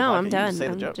 That's part of the No, podcast. I'm You done. can say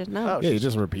the I'm joke. just- no. Oh, Yeah, you shit.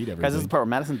 just repeat everything. Guys, this is the part where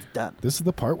Madison's done. This is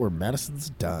the part where Madison's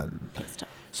done.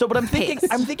 So, but I'm thinking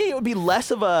it would be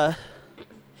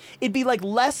it'd be like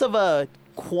less of a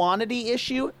quantity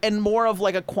issue and more of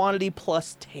like a quantity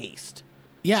plus taste.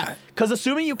 Yeah. Because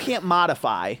assuming you can't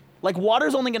modify, like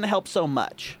water's only going to help so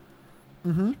much.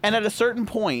 Mm-hmm. And at a certain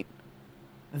point,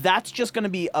 that's just going to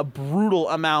be a brutal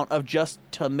amount of just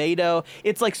tomato.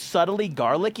 It's like subtly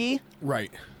garlicky. Right.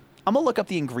 I'm going to look up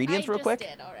the ingredients real quick.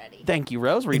 Did already. Thank you,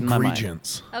 Rose. Reading my mind.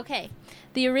 Ingredients. Okay.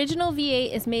 The original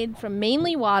V8 is made from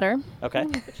mainly water. Okay.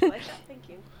 Would you like that? Thank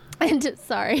you. And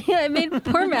sorry, I made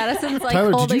poor Madison's like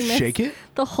Tyler, holding did you this shake it?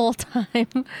 the whole time.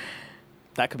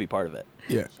 That could be part of it.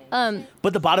 Yeah.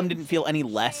 But the bottom didn't feel any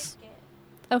less.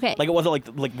 Okay. Like it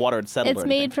wasn't like water had settled. It's or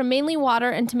made anything. from mainly water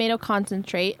and tomato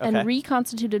concentrate Okay. and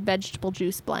reconstituted vegetable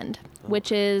juice blend,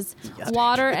 which is Yuck.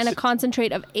 water and a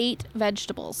concentrate of 8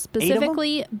 vegetables,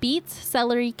 specifically beets,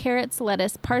 celery, carrots,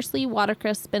 lettuce, parsley,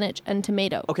 watercress, spinach, and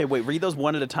tomato. Okay, wait. Read those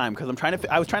one at a time because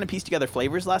I was trying to piece together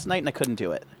flavors last night and I couldn't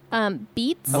do it.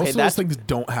 Beets, Most Okay, of those that's- things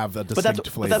don't have a But distinct that's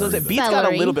flavor. what either. beets got a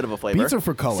Celery. little bit of a flavor. Beets are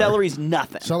for color. Celery's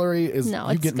nothing. Celery is No,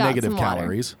 you it's get got negative some water.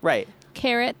 calories. Right.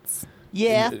 carrots,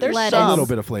 Yeah, there's Lettuce. A some. little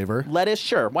bit of flavor. Lettuce,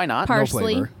 sure. Why not? Par- No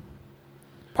Parsley. flavor.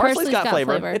 Parsley's got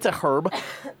flavor. flavor. It's a herb.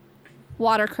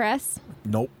 watercress,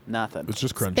 Nope. Nothing. It's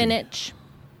just crunchy. spinach,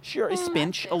 Sure, a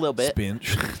spinch a little bit.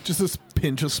 Spinch. Just a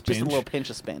pinch of spinch. Just a little pinch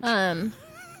of spinch.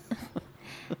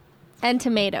 and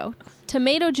tomato.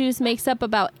 Tomato juice makes up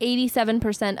about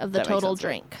 87% of the That makes total sense.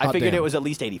 drink. I Hot figured damn. it was at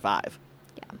least 85.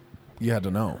 You had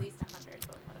to know.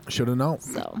 Should have known.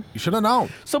 So You should have known.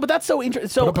 So, but that's so interesting.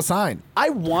 Put So up a sign. I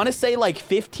want to say like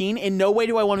 15. In no way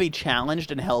do I want to be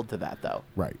challenged and held to that, though.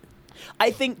 Right.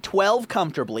 I think 12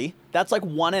 comfortably. That's like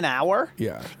 1 an hour.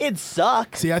 Yeah. It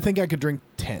sucks. See, I think I could drink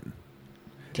 10.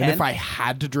 10? And if I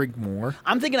had to drink more,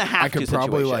 I'm thinking a half I could to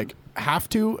probably situation. like have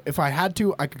to. If I had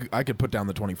to, I could put down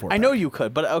the 24. I know you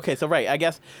could, but okay, so right. I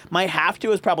guess my have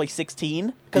to is probably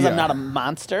 16 because I'm Yeah. not a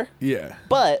monster. Yeah.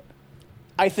 But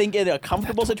I think in a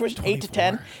comfortable situation, 8 to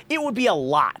 10, 24. it would be a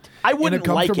lot. I In a wouldn't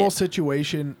like comfortable it.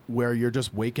 situation where you're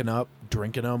just waking up,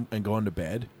 drinking them, and going to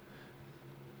bed.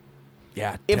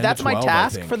 Yeah. 10 If to that's 12, my I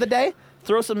task think. for the day,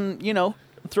 throw some,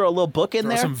 throw a little book in Throw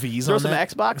there. some Vs Throw on some that.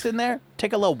 Xbox in there.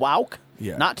 Take a little wowk.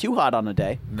 Yeah. Not too hot on a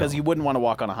day because No. you wouldn't want to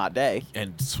walk on a hot day.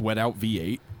 and sweat out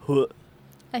V8.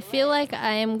 I feel like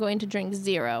I am going to drink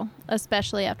 0,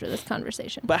 especially after this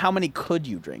conversation. But how many could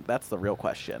you drink? That's the real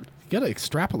question. You gotta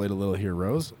extrapolate a little here,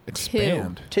 Rose.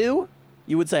 Expand. 2?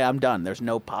 You would say I'm done. There's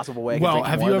no possible way I could Well, drink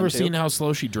have more you than ever 2? seen how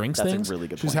slow she drinks That's a things? really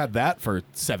good She's point. had that for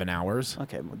 7 hours.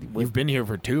 Okay. You've been here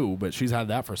for 2, but she's had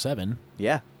that for 7.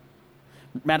 Yeah.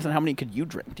 Madison, how many could you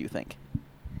drink, do you think?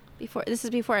 This is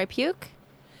before I puke.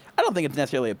 I don't think it's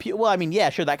necessarily a well, I mean, yeah,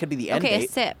 sure, that could be the end Okay, a date.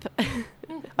 sip.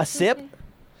 A sip?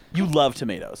 You love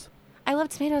tomatoes. I love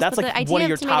tomatoes. That's but the like idea one of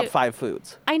your tomato- top 5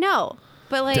 foods. I know,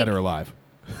 but like Dead or alive.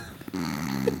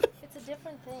 It's a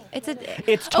different thing. it's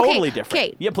a. It's totally Okay, different.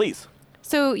 okay. Yeah, please.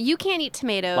 So you can't eat Lot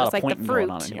tomatoes of like the pointing going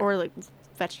on in fruit here. or like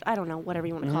I don't know, whatever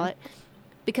you want to call it,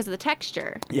 because of the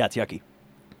texture. Yeah, it's yucky.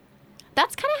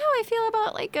 That's kind of how I feel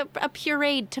about like a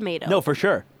pureed tomato. No, for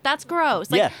sure. That's gross.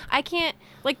 Like Yeah. I can't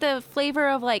like the flavor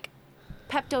of like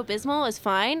Pepto Bismol is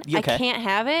fine. Yeah, okay. I can't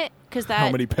have it because that. How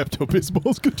many Pepto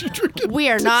Bismols could you drink? We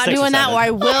are not 6 or doing that. 7. Or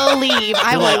I will leave.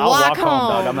 I You're will like, I'll walk home,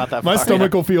 dog. I'm not that My far.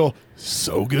 stomach will feel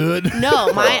so good.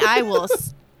 No, I will.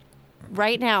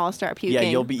 Right now, I'll start puking. Yeah,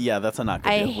 you'll be. Yeah, that's a not good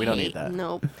I deal. We don't need hate- that.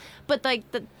 No, but like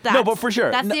that's, No, but for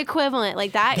sure. that's No- the equivalent.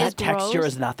 Like that is That texture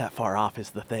gross. is not that far off.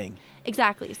 Is the thing.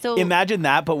 Exactly. So Imagine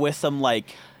that, but with some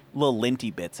like little linty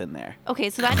bits in there. okay,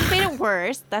 so that just made it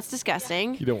worse. That's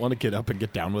disgusting. You don't want to get up and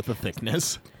get down with the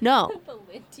thickness. No.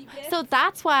 So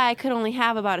that's why I could only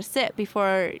have about a sip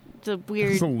before the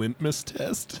weird. It's a litmus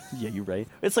test. Yeah, you're right.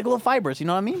 It's like little fibers. You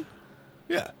know what I mean?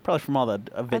 Yeah. Probably from all the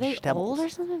Are they vegetables. old or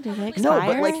something? Do they No,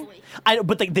 expire? but like,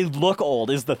 but they look old.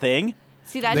 Is the thing.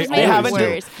 See, that They just They made it haven't.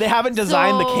 worse. They haven't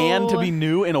designed the can to So- be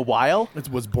new in a while. It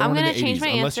was born I'm in gonna the change 80s, my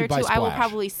unless answer you buy to I will Splash.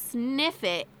 probably sniff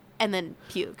it and then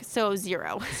puke. So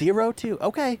 0. 0 2.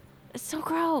 Okay. It's so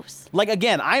gross. Like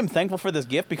again, I am thankful for this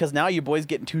gift because now you boys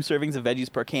getting 2 servings of veggies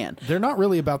per can. They're not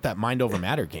really about that mind over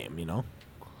matter game, you know?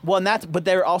 Well, and but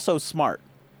they're also smart,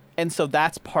 and so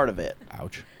that's part of it.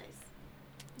 Ouch.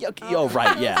 Yeah, okay, oh,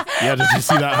 right, yeah. Yeah, did you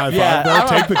see that high five Yeah, there?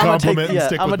 Take the compliment and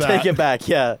stick I'm with gonna that. take it back.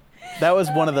 Yeah, that was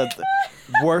one of the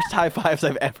worst high fives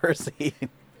I've ever seen.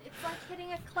 It's like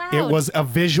hitting a cloud. It was a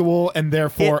visual and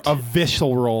therefore It- a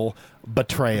visceral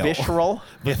betrayal. Visceral.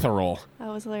 Visceral. That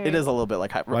was hilarious. It is a little bit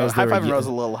like high Why is five there a and ye- Rose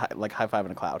a little like high five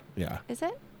in a cloud. Yeah. Is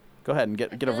it? Go ahead and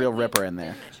get a real ripper in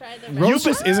there. Rose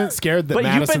just isn't scared that But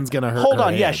Madison's you've been, going to hurt Hold her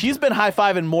on, yeah, hand. she's been high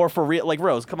fiving more for real. Like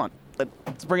Rose, come on,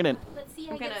 let's bring it in. Let's see.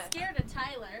 I I'm get gonna- scared of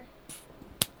Tyler.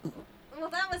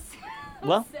 that was.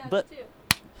 Well, sad but- too.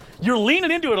 You're leaning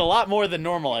into it a lot more than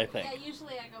normal, I think. Yeah,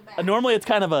 usually I go back. Normally it's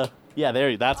kind of a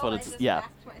that's what I it's just yeah.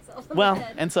 whacked myself on Well, the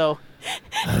head. and so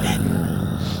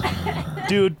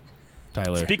dude,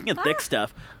 Tyler. speaking of thick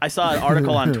stuff, I saw an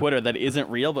article on Twitter that isn't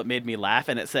real but made me laugh,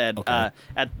 and it said Okay.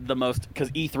 at the most, because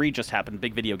E3 just happened,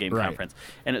 big video game Right. conference,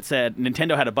 and it said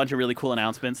Nintendo had a bunch of really cool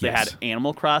announcements. They Yes. had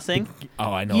Animal Crossing.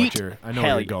 Oh, I know Yeet. where Hell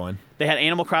you're yeah. going. They had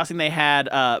Animal Crossing. They had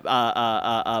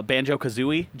Banjo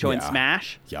Kazooie join Yeah.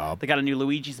 Smash. Yup. They got a new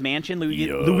Luigi's Mansion,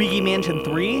 Luigi Mansion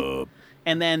 3.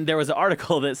 And then there was an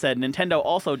article that said Nintendo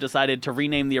also decided to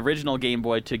rename the original Game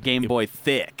Boy to Game Boy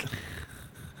Thick.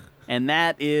 And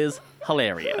that is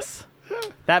hilarious.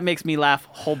 That makes me laugh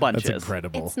whole bunches. That's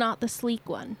incredible. It's not the sleek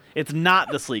one. It's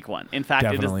not the sleek one. In fact,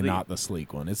 Definitely it is not the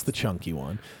sleek one. It's the chunky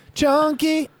one.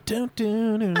 Chunky. Dun,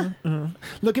 dun, dun, dun.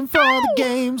 Looking for the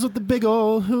games with the big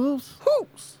old hooves.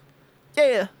 Hoops.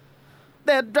 Yeah.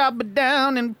 They'll drop it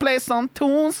down and play some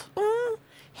tunes.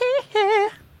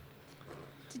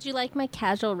 Did you like my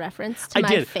casual reference to I my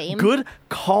did. fame? Good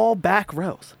call back,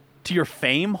 Rose. To your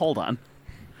fame? Hold on.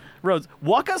 Rose,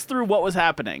 walk us through what was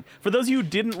happening. For those of you who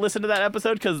didn't listen to that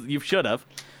episode, because you should have,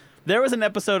 there was an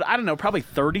episode, I don't know, probably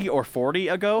 30 or 40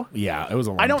 ago. Yeah, it was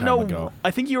a long I don't time know. ago.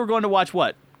 I think you were going to watch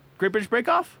what? Great British Break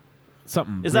Off?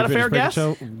 Something. Is that a fair guess?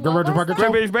 What was that?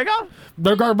 Great British Break Off?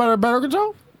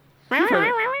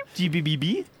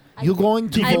 GBBB? You're going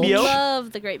to I GBO? go.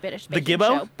 love the Great British The Baking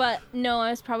Gibbo? Show, but no,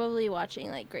 I was probably watching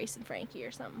like Grace and Frankie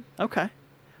or something. Okay.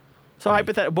 So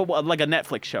hypothetical, but like a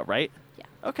Netflix show, right? Yeah.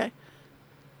 Okay.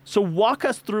 So walk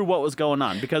us through what was going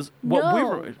on, because what no, we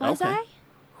were. was okay. I?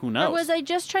 Who knows? Or was I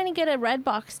just trying to get a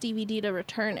Redbox DVD to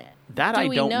return it? That Do I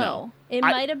we don't know? know. It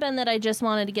I- might have been that I just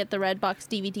wanted to get the Redbox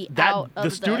DVD That out of the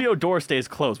studio door stays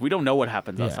closed. We don't know what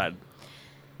happens Yeah. outside.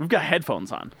 We've got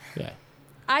headphones on. Yeah.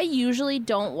 I usually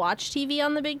don't watch TV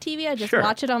on the big TV. I just Sure.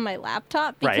 watch it on my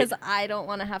laptop Right. because I don't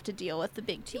want to have to deal with the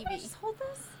big TV. hold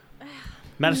this.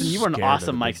 Madison, you were an Scared of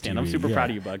awesome the mic big stand. I'm TV, super yeah. proud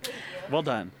of you, Bug. Well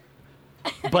done.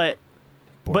 But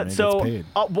Boy, but man so gets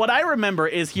paid. what I remember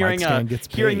is hearing stand gets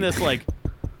hearing paid. this like,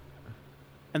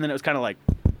 and then it was kind of like,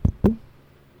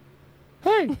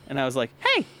 hey, and I was like,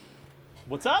 hey,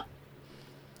 what's up?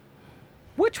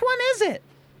 Which one is it?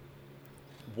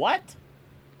 What?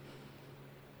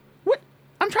 What?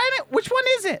 I'm trying to. Which one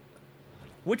is it?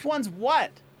 Which one's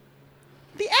what?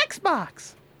 The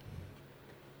Xbox.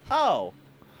 Oh,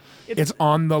 It's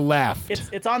on the left.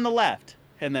 it's on the left,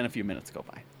 and then a few minutes go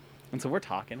by, and so we're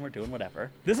talking, we're doing whatever.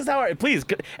 This is how please,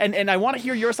 and I want to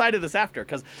hear your side of this after,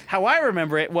 because how I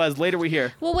remember it was later we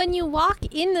hear. Well, when you walk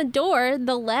in the door,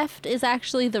 the left is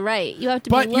actually the right. You have to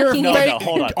But be you're looking No, at no,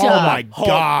 hold on. Oh my Hold-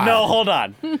 God. No, hold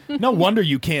on. No wonder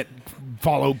you can't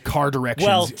follow car directions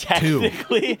Well, too.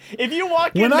 technically, if you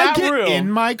walk in When I that get room, in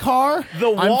my car,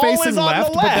 the wall I'm facing is on the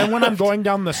left, but then when I'm left. going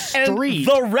down the and street,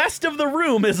 the rest of the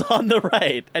room is on the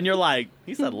right, and you're like,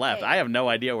 he said left. Hey. I have no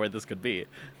idea where this could be.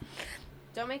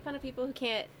 Don't make fun of people who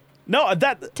can't No,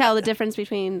 that. tell the difference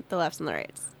between the lefts and the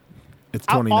rights. it's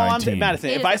All I'm 2019. saying, Madison,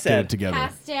 It if is I a- Get said it together.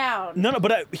 Pass down. no,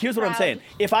 but here's what I'm Proud- saying.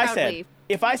 If I said,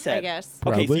 proudly, I guess.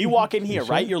 okay, so Proudly? you walk in here, You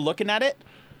right? sure? You're looking at it,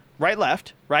 right,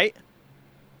 left, right,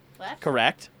 Left?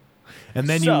 correct. And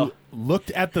then So- you looked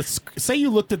at the say you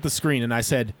looked at the screen and I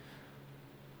said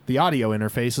the audio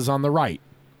interface is on the right.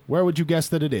 Where would you guess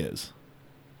that it is?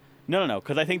 No,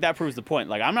 because I think that proves the point.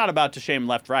 Like, I'm not about to shame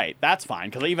left, right. That's fine,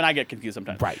 because even I get confused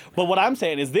sometimes. Right. But what I'm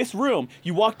saying is this room,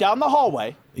 you walk down the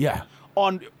hallway, Yeah.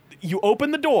 you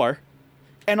open the door,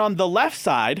 and on the left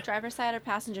side, Driver's side or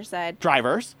passenger side?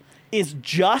 drivers, is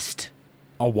just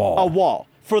A wall. a wall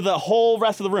for the whole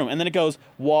rest of the room. And then it goes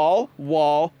wall,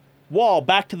 wall, wall,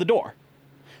 back to the door.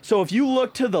 So if you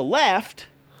look to the left,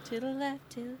 To the left,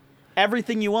 to the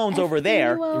everything you own's over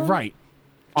there. Right.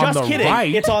 Just on the kidding.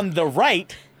 right. It's on the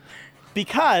right,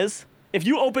 because if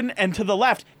you open and to the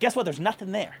left, guess what? There's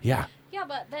nothing there. Yeah. Yeah,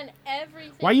 but then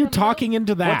everything. Why are you from talking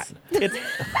into that? It's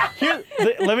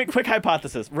let me quick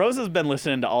hypothesis. Rose has been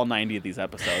listening to all 90 of these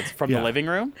episodes from Yeah. the living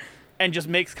room, and just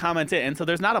makes comments in, and so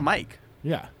there's not a mic.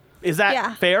 Yeah. Is that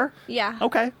Yeah. fair? Yeah.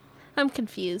 Okay. I'm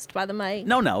confused by the mic.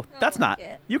 No, that's not. like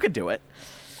it. You could do it.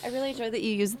 I really enjoy that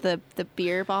you used the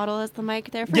beer bottle as the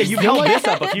mic there. For Yeah, a you've second. held this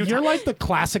up a few You're times. like the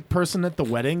classic person at the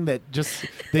wedding that just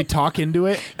they talk into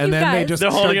it and You then they guys. just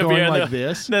They're start holding a going beer, and like they're-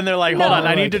 this. Then they're like, "Hold No. on,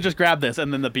 I need Like- to just grab this,"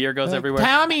 and then the beer goes everywhere.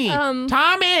 Tommy,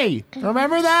 Tommy,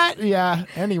 remember that? Yeah.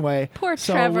 Anyway, Poor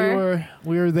so Trevor.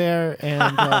 we were there,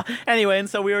 and Anyway, and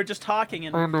so we were just talking,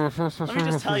 and let let me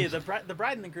just tell you, the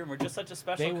bride and the groom were just such a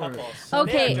special They were couple.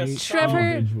 Okay, They're just so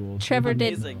Trevor. visual. Trevor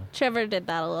did. amazing. Trevor did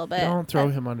that a little bit. Don't throw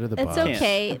him under the It's bus.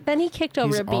 okay. Okay, then he kicked over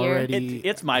He's a beer. already-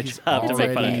 It's my he's job to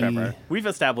make fun of already- Trevor. We've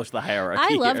established the hierarchy.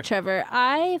 I love here. Trevor.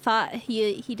 I thought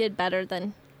he did better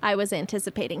than I was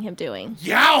anticipating him doing.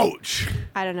 Youch!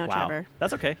 I don't know, Wow, Trevor.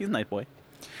 that's okay. He's a nice boy.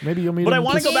 Maybe you'll meet But I him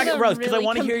want to this- go back Gave at a Rose because I really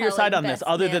want to hear your side on this,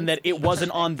 compelling other than best that it man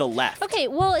wasn't speech. on the left. Okay,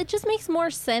 well, it just makes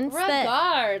more sense that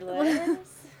Regardless.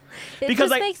 it Because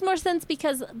just I- makes more sense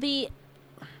because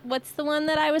what's the one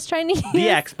that I was trying to use? The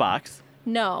Xbox.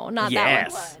 No, not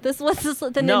Yes. that one. This what's this?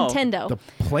 The No. Nintendo. the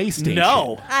PlayStation.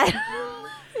 No.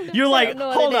 You're like, don't know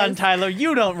what hold it on, is." Tyler.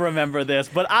 You don't remember this,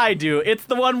 but I do. It's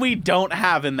the one we don't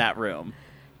have in that room.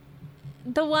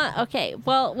 The one. Okay,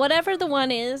 well, whatever the one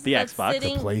is. The that's Xbox. The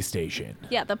Sitting, PlayStation.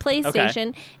 yeah, the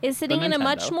PlayStation is sitting in a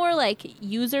much Nintendo. more like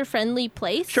user-friendly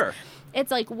place. Sure.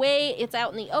 It's like it's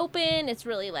out in the open. It's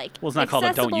really like Well, it's not called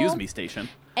a "Don't Use accessible. Me" station.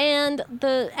 And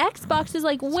the Xbox is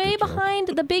like way good joke. behind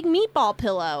the big meatball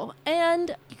pillow.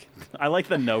 And I like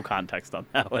the no context on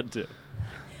that one too.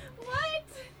 what?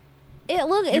 It's heard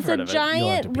a of it. You'll have to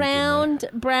giant peek in round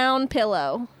brown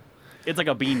pillow. It's like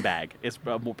a bean bag. It's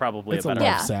probably It's a a better.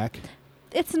 love Yeah. sack.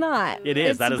 It's not. It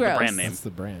is. It's That is the gross. brand name. That's the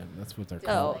brand. That's what they're Oh.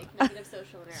 called. Like negative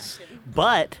social interaction.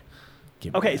 But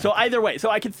Give me okay, that. so either way, so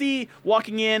I could see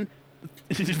walking in,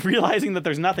 realizing that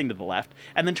there's nothing to the left,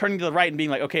 and then turning to the right and being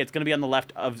like, okay, it's going to be on the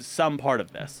left of some part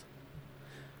of this.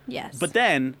 Yes. But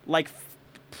then, like,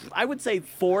 I would say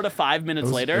 4 to 5 minutes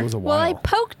It later, was a well, I while.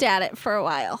 poked at it for a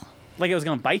while. like it was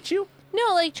going to bite you.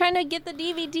 No, like trying to get the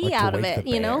DVD Like to out of wake it,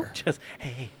 the you know? bear. Just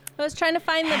hey, I was trying to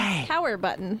find the power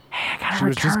button. I gotta She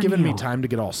was just return giving me you. time to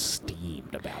get all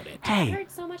steamed about it. I Hey,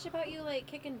 heard so much about you like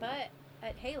kicking butt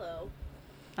at Halo.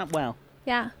 well,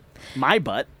 Yeah. my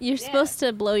butt. You're Yeah. supposed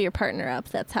to blow your partner up.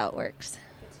 That's how it works.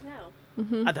 Good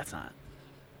to know. That's not.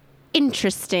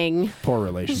 Interesting. Poor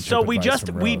relationship. So we advice just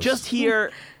from we Rose. just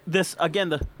hear this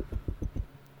again.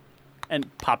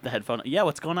 And pop the headphone. Yeah,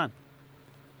 what's going on?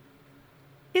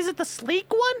 Is it the sleek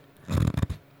one?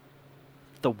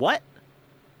 The what?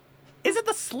 Is it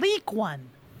the sleek one?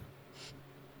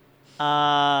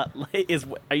 Are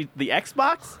you the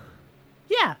Xbox?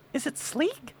 Yeah. Is it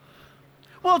sleek?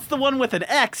 Well, it's the one with an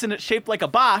X and it's shaped like a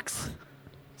box.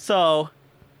 So.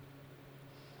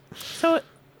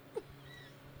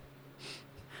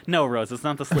 No, Rose, it's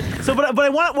not the sleek. So, but I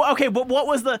want. Okay, but what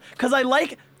was the? Because I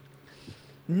like.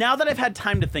 Now that I've had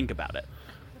time to think about it,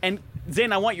 and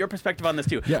Zane, I want your perspective on this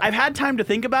too. Yeah. I've had time to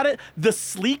think about it. The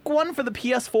sleek one for the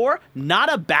PS4,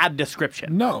 not a bad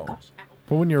description. No.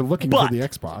 But when you're looking But- for the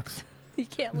Xbox, You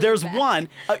can't. lean There's back. one.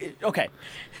 Okay,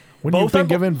 when Both you've been are-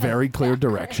 given very clear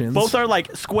directions. both are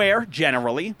like square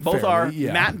generally. Both Fairly, are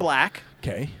yeah. matte black.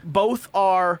 Okay. Both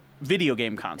are video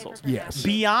game consoles. Yes.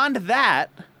 Beyond that,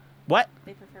 what?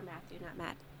 They prefer Matthew, not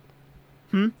Matt.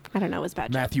 I don't know. It was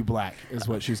bad. Matthew Black is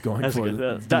what she's going That's a for.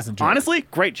 good, It's a decent joke. honestly,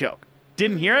 great joke.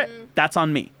 Didn't hear it. That's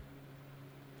on me.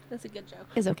 That's a good joke.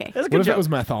 Is okay. That's a What good if joke. it was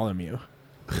Bartholomew?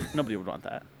 Nobody would want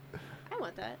that. I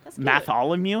want that. That's cute.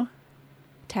 Matholomew?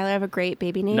 Tyler have a great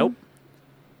baby name. Nope.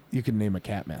 You can name a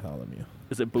cat Bartholomew.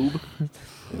 Is it boob?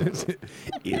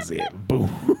 Is it? Boom.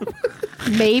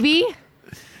 Maybe.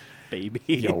 Baby.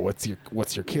 Yo, what's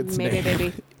your kid's Maybe name?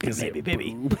 baby. Is Baby, it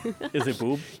baby. Boob? Is it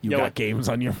boob? You Yo, got games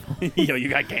on your phone? Yo, you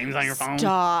got games on your phone?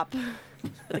 Stop.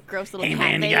 The gross little Hey cat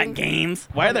man, you thing. got games?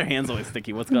 Why are their hands always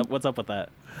sticky? What's up with that?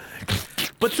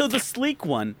 But so the sleek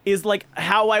one is like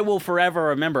how I will forever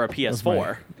remember a That's my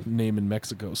PS4. name in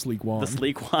Mexico, Sleek Wong. The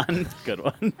sleek one, good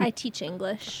one. I teach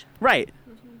English. Right.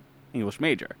 English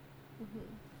major.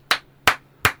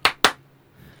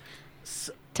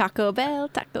 Taco Bell.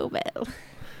 Taco Bell.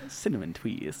 Cinnamon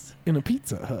twist in a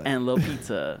Pizza Hut. and a little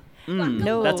pizza.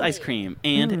 No. That's ice cream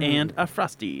and a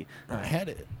frosty. I had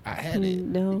it. I had it.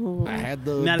 No. I had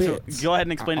the Now, so bits. go ahead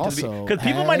and explain it to the people Also because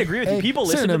people might had agree with you. a People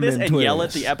listen to this and cinnamon yell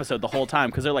at twist. the episode the whole time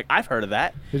because they're like, "I've heard of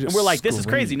that," They and just we're like, "This is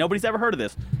crazy. scream. Nobody's ever heard of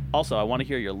this." Also, I want to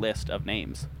hear your list of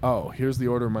names. Oh, here's the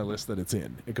order of my list that it's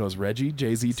in. It goes Reggie,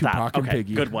 Jay-Z, Stop. Tupac, and Okay,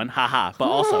 Piggy. good one. Haha. But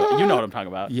also, you know what I'm talking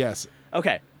about. Yes.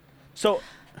 Okay. So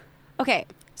Okay.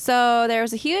 So there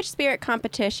was a huge spirit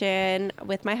competition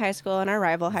with my high school and our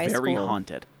rival high very school.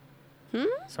 haunted.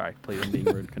 Sorry, please. I'm being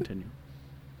rude. Continue.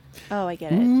 Oh, I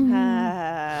get it.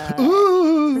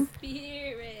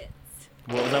 Spirits.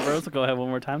 What was that, Rose? Go ahead one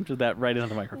more time. Do that right into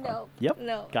the microphone. No. Yep.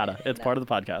 No. Gotta. It's No. part of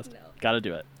the podcast. No. Gotta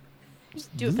do it.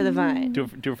 Do it for the vine. Do it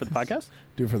for the podcast.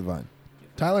 Do it for the Vine.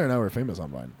 Tyler and I were famous on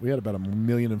Vine. We had about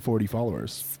 1,040,000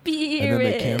 followers. Spirits. And then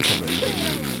they canceled it.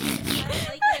 I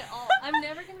like it all. I'm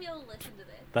never gonna be able to listen to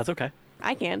this. That's okay.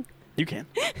 I can. You can.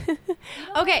 You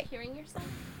don't Okay. like hearing yourself?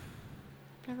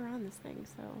 never on this thing,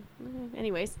 so.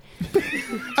 Anyways.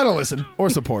 I don't listen or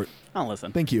support. I'll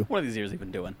listen. Thank you. What are these ears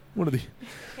even doing? What are the?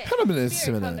 Okay. Kind of an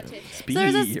Spirit intimate. competition. So there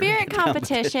was a spirit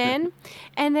competition,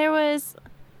 and there was.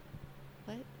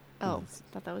 What? Oh,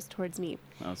 thought that was towards me.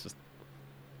 No, it's just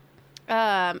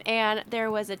And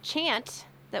there was a chant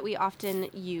that we often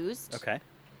used. okay.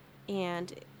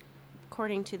 And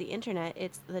according to the internet,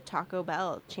 it's the Taco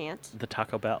Bell chant. The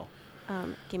Taco Bell,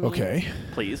 Give me. Okay.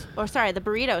 please. Or sorry, the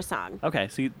burrito song. Okay,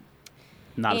 so you,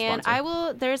 not a And sponsor. I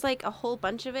will. There's like a whole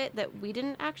bunch of it that we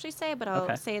didn't actually say, but I'll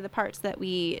Okay. say the parts that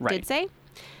we Right. did say.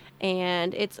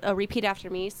 And it's a repeat after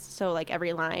me, so like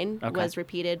every line Okay. was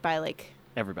repeated by like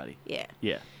Everybody. yeah.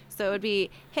 Yeah. So it would be,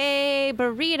 hey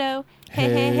burrito,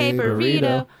 hey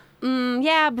burrito.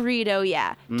 Yeah, burrito,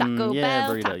 yeah. Taco yeah,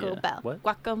 Bell, burrito, Taco yeah. Bell. What?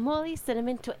 Guacamole,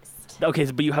 cinnamon twist. Okay,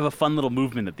 so, but you have a fun little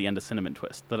movement at the end of Cinnamon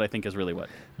Twist that I think is really what.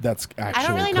 That's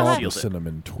actually really know called how- the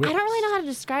cinnamon twist. I don't really know how to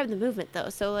describe the movement though,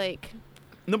 so like,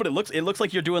 No, but it looks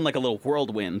like you're doing like a little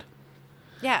whirlwind.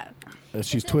 yeah.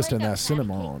 She's Is it twisting like a that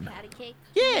cinnamon. patty cake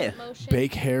Yeah. motion?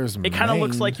 Bake hairs. It kind of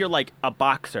looks mane. like you're like a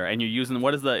boxer and you're using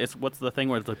what's the thing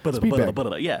where it's like Speed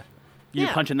bag. yeah. You're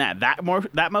Yeah. punching that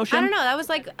motion. I don't know. That was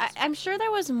like, I'm sure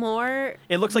there was more.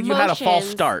 It looks like you had a false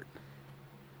motions. start.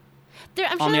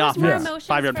 I'm on sure the there was more offense. emotions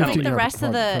 5 yard for like penalty. the rest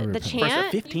of the 5-yard the penalty. First at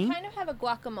chant. 15. You kind of have a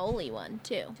guacamole one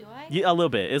too. Do I? Yeah, a little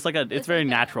bit. It's like it's It's very like a-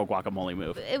 natural guacamole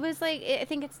move. It was like I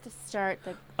think it's to start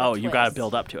the. Oh, you got to twist.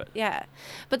 build up to it. Yeah,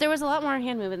 but there was a lot more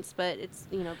hand movements. But it's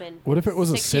been. What if it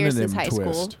was a 6 years since synonym high school.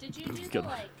 twist? Did you do the Good.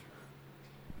 like?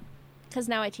 Because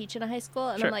now I teach in a high school,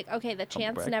 and Sure. I'm like, okay, the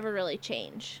chants brag. never really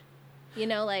change. You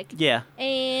know, like, Yeah.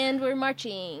 and we're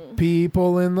marching.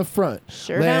 People in the front,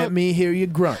 Sure let don't. me hear you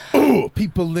grunt. Ooh,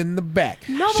 people in the back,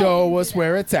 No, but- show us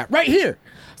where it's at. Right here.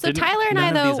 So Didn't- Tyler and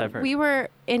none I of these though I've heard. we were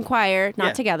in choir, not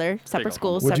Yeah. together, you separate go.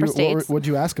 schools, What'd separate you, states. what'd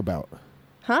you ask about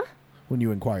Huh? when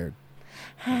you inquired?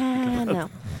 No.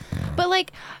 But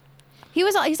like,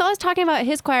 he's always talking about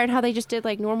his choir and how they just did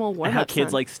like normal warm And up. how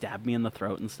kids like stab me in the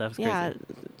throat and stuff. It's Yeah. crazy.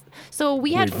 So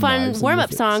we had Waving fun knives in warm your up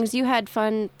face. songs. You had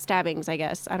fun stabbings, I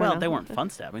guess. I don't know. Well, they weren't fun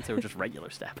stabbings. They were just regular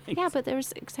stabbings. Yeah, but there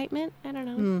was excitement. I don't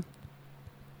know.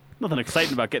 Nothing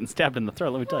exciting about getting stabbed in the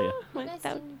throat, let me tell you. You Like, guys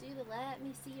that- didn't do the "Let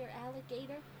Me See Your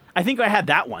Alligator," I think I had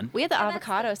that one. we had the Yeah, that's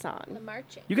avocado the song.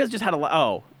 marching. You guys just had a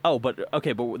lot. Oh, but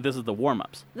okay, but this is the warm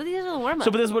ups. These are the warm ups.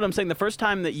 So, but this is what I'm saying. The first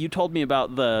time that you told me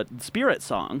about the Spirit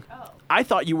song, I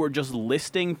thought you were just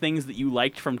listing things that you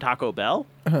liked from Taco Bell,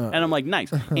 and I'm like,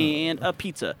 nice, and a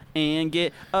pizza, and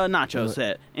get a nacho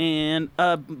set, and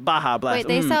a Baja Blast. Wait,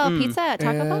 they sell pizza at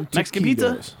Taco Bell? And Mexican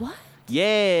pizza? taquitos. What?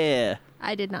 Yeah,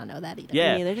 I did not know that either.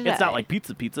 yeah. Neither did It's I. not like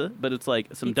pizza, but it's like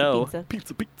some Pizza, dough.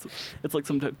 pizza. Pizza. It's like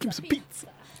some dough. Pizza.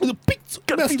 The pizza.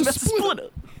 Gotta Master feed Master Splinter.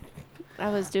 Splinter. I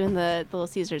was doing the Little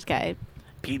Caesars guy.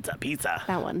 Pizza.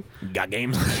 That one. Got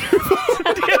games.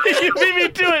 You beat me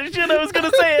to it. Shit, I was gonna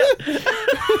say it.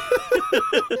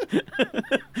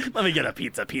 Let me get a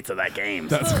pizza. That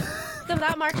games.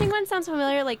 That marching one sounds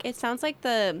familiar. Like it sounds like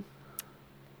the.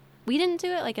 We didn't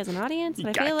do it like as an audience, You but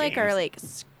I got feel like our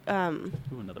games. like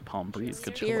Ooh, another palm breeze.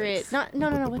 Good spirit. choice. No.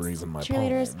 Put the What's breeze in my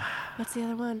cheerleaders? palm. What's the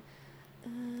other one?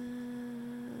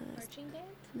 Marching band.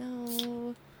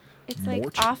 No. It's like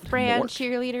Mort? off-brand Mort?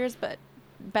 cheerleaders, but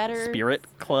better. Spirit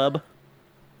Club.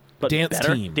 But Dance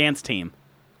better. team. Dance team.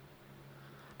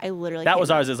 I literally. That can't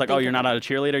was ours. It's like, think oh, you're of not it. a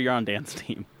cheerleader. You're on dance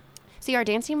team. See, our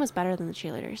dance team was better than the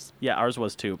cheerleaders. Yeah, ours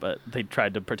was too, but they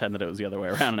tried to pretend that it was the other way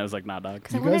around, and I was like, nah, dog.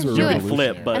 I You wanted guys to were do it.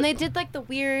 revolutionary. Flip, but And they did like the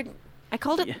weird. I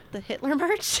called it Yeah. the Hitler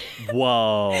March.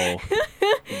 whoa,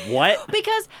 what?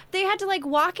 Because they had to like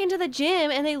walk into the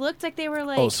gym and they looked like they were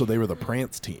like Oh, so they were the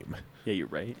prance team. Yeah, you're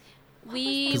right.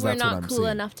 We 'Cause were that's what not I'm cool seeing.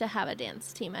 enough to have a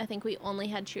dance team. I think we only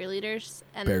had cheerleaders,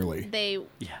 and Barely. They.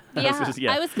 Yeah, Yeah,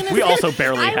 I was gonna. We say- also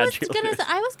barely I had was gonna. cheerleaders.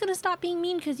 I was gonna stop being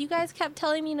mean because you guys kept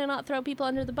telling me to not throw people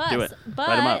under the bus. Do it. But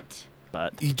Light 'em up.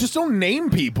 But You just don't name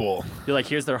people. you're like,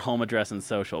 here's their home address and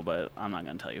social, but I'm not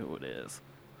gonna tell you who it is.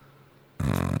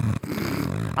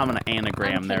 I'm gonna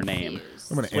anagram I'm their name.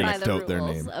 confused I'm gonna by the anecdote their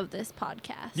rules name. of this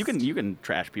podcast. You can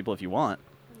trash people if you want.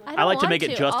 I, I don't like to want make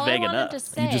it just All vague I wanted enough. To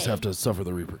say, You just have to suffer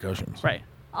the repercussions. Right.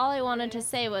 All I wanted to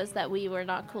say was that we were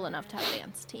not cool enough to have a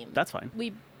dance team. That's fine.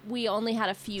 We only had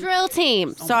a few. drill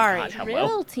team. Oh my Sorry. God, hello.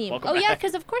 Drill team. Welcome Oh yeah, back.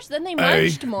 because of course then they Hey,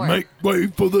 marched more. make way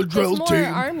for the It's drill more team.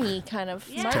 army kind of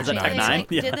Yeah, marching. They they Nine?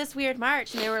 like, Yeah. did this weird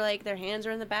march, and they were like, their hands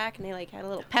were in the back, and they like had a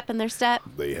little pep in their step.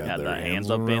 They had Got their the hands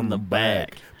up around in the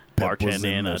back, Pep was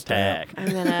marching in their attack. step.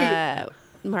 I'm gonna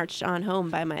march on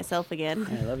home by myself again.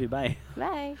 I love you. Bye.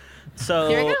 Bye. So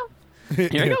Here we go.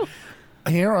 Here we go.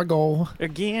 Here I go.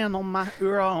 Again on my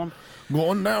own.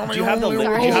 Going down Do you have the only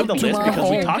li- do you have the road to list? my Because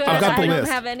we home. talked Good. about I've got the I list.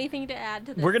 don't have anything to add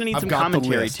to this. We're gonna need I've some got the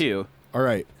commentary list. too. All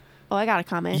right. Oh, I got a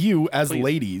comment. You, as Please.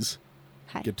 ladies,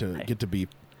 Hi. get to Hi. get to be.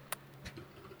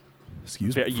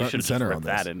 Excuse me. You Front should and have center ripped on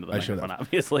that this. into the I should microphone, have.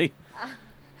 obviously.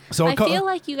 So I feel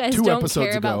like you guys 2 don't episodes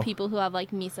care about ago. people who have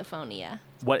like misophonia.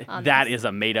 What? On That this. is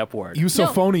a made-up word.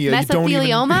 Misophonia. You don't even.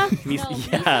 Mesothelioma? Mis- No,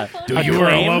 yeah. misophonia. Do A you or a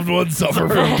claim loved one suffer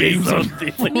from games on?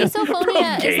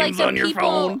 Misophonia is like games the on your people.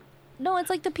 phone. No, it's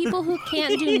like the people who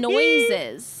can't do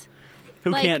noises.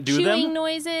 Who like can't do chewing them?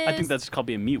 noises. I think that's called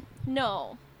being mute.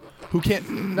 no. Who can't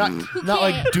not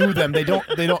like can't? do them? They don't.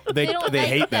 They don't like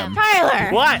hate them. them.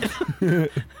 Tyler. What?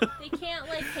 They can't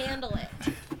like handle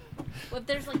it. If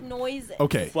there's like noises.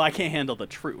 Okay. Well, I can't handle the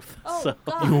truth. Oh so.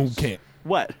 gosh. You can't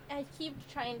What? I keep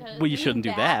trying to. Well, you lean shouldn't do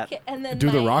back, that. And then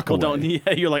do the my- rock Well, away. don't.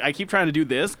 Yeah, you're like, I keep trying to do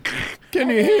this. Can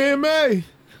you hear me?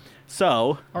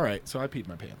 So, All right. So I peed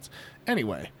my pants.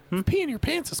 Anyway, peeing your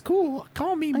pants is cool.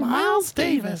 Call me Miles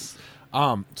Davis.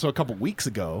 So a couple weeks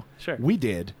ago, Sure. we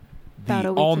did About the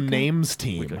a week all ago. names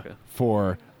team Week ago.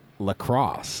 for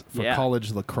lacrosse, for Yeah.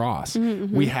 college lacrosse.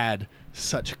 We had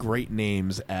such great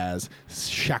names as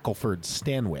Shackelford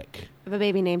Stanwyck I have a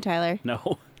baby named Tyler.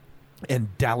 no.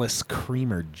 and Dallas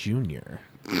Creamer Jr.,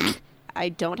 I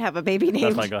don't have a baby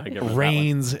named. That's my guy. Give us that one.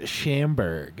 Rains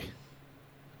Schamberg.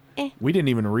 Eh. We didn't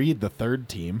even read the third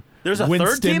team. There's a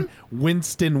third team?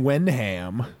 Winston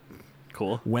Wenham,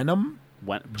 Cool. Wenham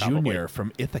Went probably. Jr.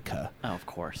 from Ithaca. Oh, of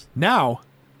course. Now,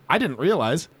 I didn't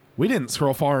realize we didn't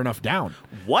scroll far enough down.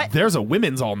 What? There's a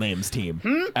women's all names team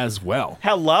as well.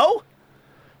 Hello?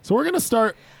 So we're gonna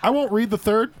start. I won't read the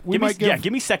third. We Give me, might give.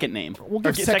 give me second name. We'll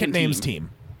Or give second names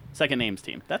team. Second names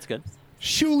team. That's good.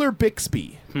 Schuler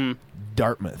Bixby,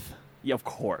 Dartmouth. Yeah, of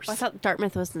course. I thought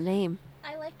Dartmouth was the name.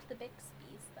 I liked the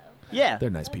Bixby's though. Yeah. They're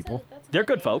nice That's people. that's a They're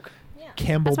good name. folk. Yeah.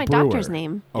 Campbell That's my Brewer. doctor's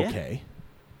name. Yeah. Okay.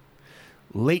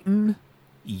 Leighton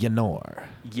Yanor,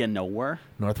 You know her.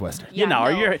 Northwestern. You know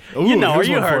her. no. You Ooh, know her. here's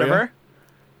You one heard for of ya. her.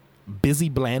 Busy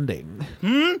Blanding.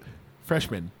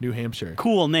 Freshman, New Hampshire.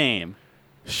 Cool name.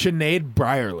 Sinead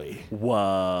Brierly,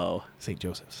 Whoa. St.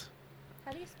 Joseph's.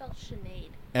 How do you spell Sinead?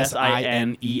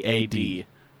 Sinead.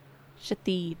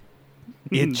 Shatheed.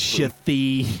 It's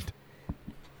Shatheed.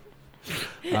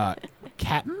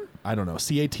 Caton? I don't know.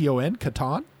 Caton?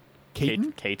 Caton?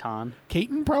 Caton? Caton.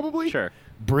 Caton, probably? Sure.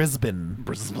 Brisbane.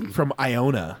 Brisbane. From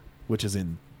Iona, which is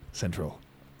in Central.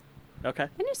 Okay.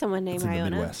 I knew someone named It's in the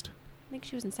Iona. Midwest. I think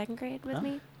she was in second grade with Huh?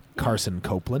 me. Carson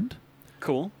Copeland.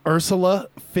 Cool. Ursula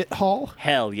Fithall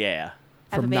Hell yeah.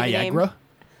 I have from a baby name. Niagara.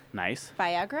 Nice.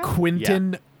 Viagra.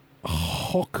 Quinton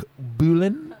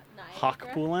Hochbullen.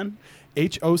 Hochbullen.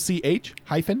 Hoch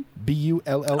hyphen Bullen.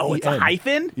 Oh, it's a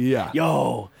hyphen? Yeah.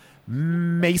 Yo.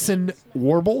 Mason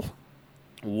Warble.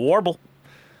 Warble.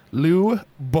 Lou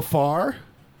Buffar.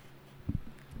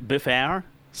 Biffar.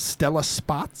 Stella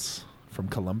Spots from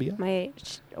Columbia. My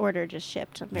order just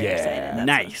shipped. I'm very Yeah. excited. That's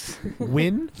Nice.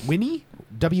 Winnie, Wynne,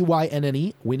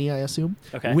 Winnie, I assume.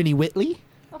 Okay. Winnie Whitley.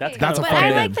 That's Okay, kind That's of a a but fun I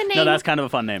name. like the name. No, that's kind of a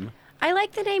fun name. I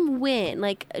like the name Win,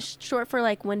 like short for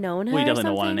like Winona. We or definitely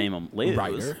don't want to something. name them Liz.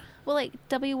 Writer. Well, like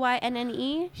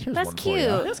Wynne. Here's That's one for cute.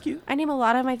 ya. That's cute. I name a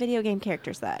lot of my video game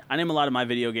characters that. I name a lot of my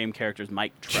video game characters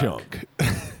Mike Truck.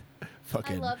 Chunk.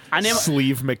 Fucking love I name-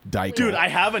 Sleeve McDyke. Dude, I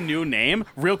have a new name.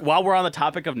 While we're on the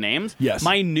topic of names, Yes.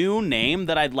 my new name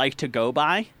that I'd like to go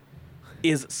by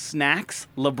is Snacks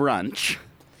LeBrunch.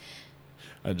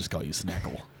 I just call you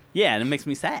Snackle. Yeah, and it makes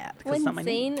me sad because it's not my When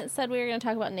name. Zane said we were going to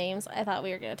talk about names, I thought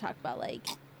we were going to talk about like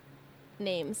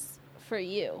names for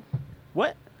you.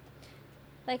 What?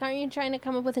 Like, aren't you trying to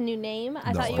come up with a new name?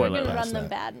 I No, thought you were spoiler going to past run them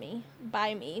that.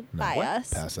 by me, No, by what?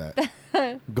 us. Pass that.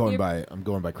 I'm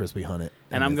going by Crispy Hunnit.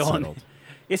 And I'm it's going. settled.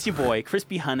 It's your boy,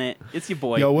 Crispy Hunnit. It's your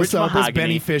boy. Yo, what's Rich up? It's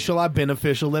Mahogany. beneficial. I'm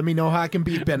beneficial. Let me know how I can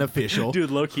be beneficial. Dude,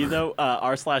 low key though,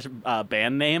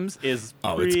 r/band names is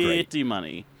Oh, it's great. pretty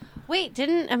money. Wait,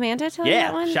 didn't Amanda tell you that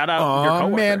Yeah, one? shout out your Oh,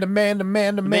 coworker. Amanda.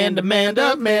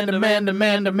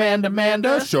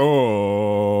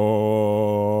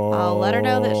 Show. I'll let her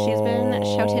know that she's been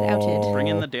shouted outed. Bring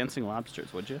in the dancing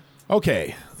lobsters, would you?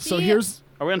 Okay, so See? here's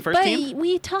Are we on first But team?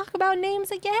 we talk about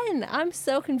names again. I'm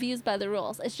so confused by the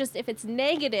rules. It's just if it's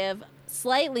negative,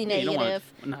 slightly Yeah, you don't wanna-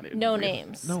 negative, not even no real.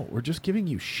 names. no. We're just giving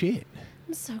you shit.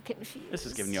 I'm so confused. This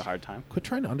is giving you a hard time. Quit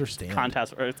trying to understand.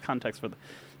 Context, or it's context for the.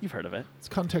 You've heard of it. It's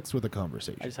context with a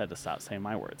conversation. I just had to stop saying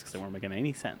my words because they weren't making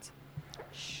any sense.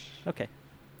 Okay.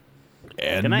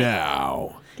 And Good night.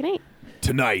 now, Good night.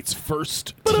 tonight's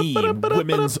first team,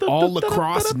 women's all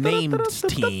lacrosse named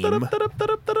team,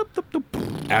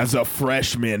 as a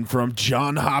freshman from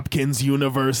John Hopkins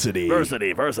University,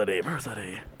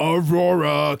 Versity.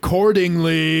 Aurora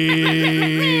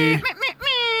Accordingly.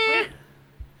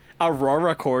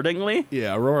 Aurora accordingly.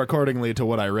 Yeah, Aurora Accordingly to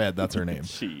what I read. That's her name.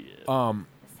 Shit.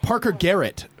 Parker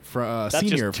Garrett,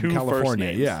 senior just from two first California.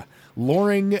 names. Yeah.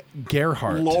 Loring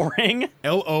Gerhardt. Loring. Loring.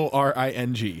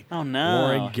 Oh no.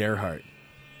 Loring Gerhardt.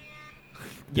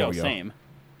 There Yo, we go. same.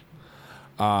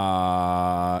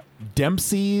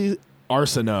 Dempsey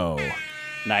Arsenault.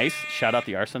 Nice. Shout out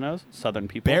the Arsenaults, Southern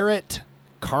people. Barrett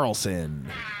Carlson.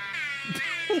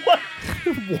 What?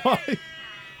 Why?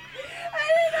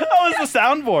 That was the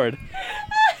soundboard.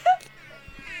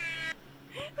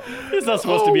 It's not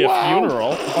supposed to be a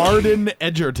funeral. Arden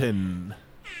Edgerton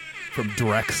from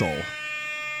Drexel.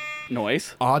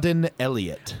 Noise. Auden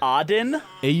Elliott. Auden.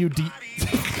 AUD.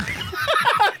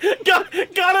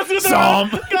 Got us with Psalm.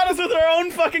 got us with our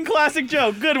own fucking classic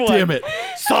joke. Good one. Damn it.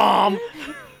 Psalm.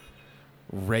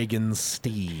 Reagan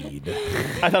Steed.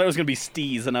 I thought it was gonna be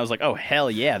Steez, and I was like, oh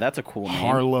hell yeah, that's a cool name.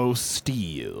 Harlow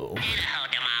Steele.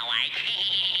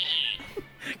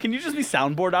 Can you just be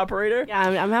soundboard operator? Yeah,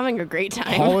 I'm having a great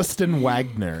time. Holliston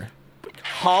Wagner.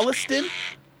 Holliston.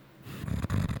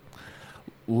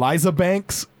 Liza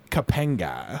Banks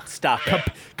Capenga. Stop it.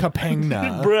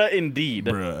 Capengna. Bruh, indeed.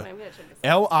 Bruh. I'm gonna check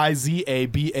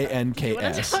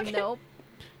this Lizabanks. out. Nope.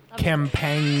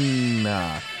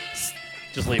 Campagna.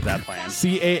 Just leave that plan.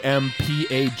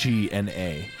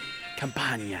 Campagna.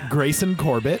 Campania. Grayson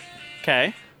Corbett.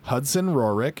 Okay. Hudson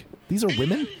Rorick. These are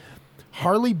women.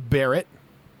 Harley Barrett.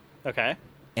 Okay.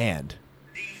 And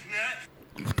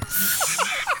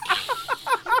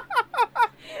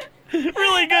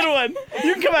Really good one.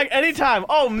 You can come back anytime.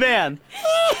 Oh man.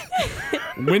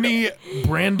 Winnie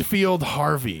Brandfield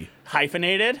Harvey.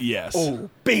 Hyphenated? Yes. Oh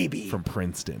baby. From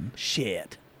Princeton.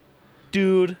 Shit.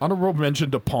 Dude. Honorable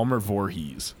mention to Palmer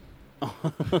Voorhees. It's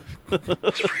free real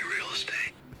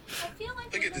estate. I feel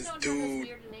like Look at women this don't have as dude.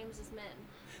 weird names as men.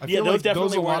 I Yeah, feel those like definitely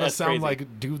those a lot weren't of as sound crazy.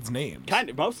 like dudes' names. Kind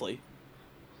of mostly.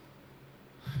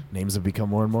 Names have become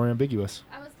more and more ambiguous.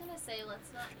 I was gonna say let's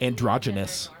not be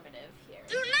Androgynous. gender-normative here.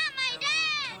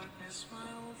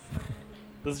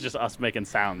 This is just us making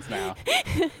sounds now.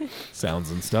 Sounds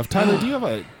and stuff. Tyler, do you have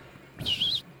a...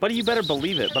 Buddy, you better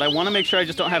believe it. But I want to make sure I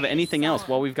just don't have anything else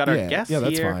while we've got our guests yeah,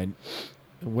 that's here. fine.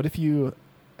 What if you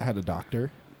had a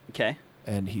doctor Okay.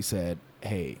 and he said,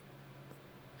 hey,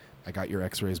 I got your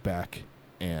x-rays back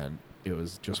and it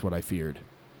was just what I feared.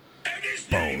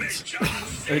 Bones.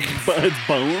 It's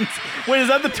Bones. Wait, is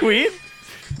that the tweet?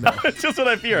 No, it's just what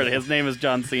I feared. His name is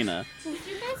John Cena.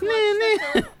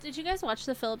 Did you guys watch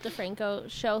the Philip DeFranco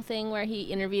show thing where he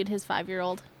interviewed his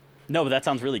 5-year-old? No, but that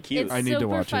sounds really cute. It's I need to super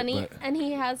watch it, funny, but- and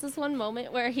he has this one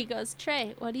moment where he goes,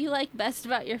 "Trey, what do you like best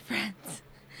about your friends?"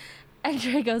 And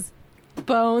Trey goes,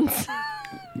 "Bones."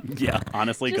 Yeah,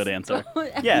 honestly, good Just answer. bone-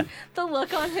 and Yeah. The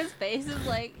look on his face is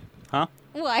like, Huh?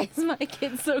 "Why is my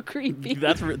kid so creepy?"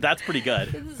 That's pretty good.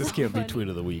 This so can't be funny. tweet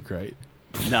of the week, right?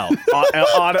 No,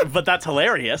 but that's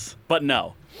hilarious. But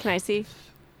no. Can I see?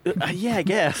 Yeah, I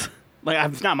guess.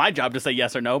 Like, it's not my job to say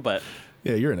yes or no, but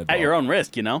Yeah, you're an adult. at your own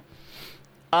risk, you know.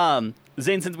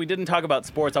 Zane, since we didn't talk about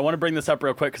sports, I want to bring this up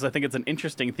real quick because I think it's an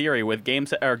interesting theory with Game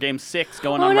 6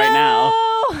 going on right now,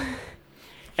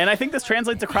 and I think this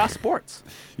translates across sports.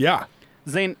 Yeah.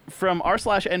 Zane, from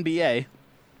r/NBA,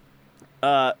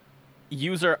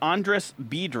 user Andres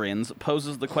Bedrins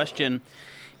poses the question: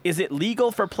 is it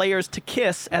legal for players to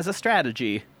kiss as a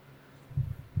strategy?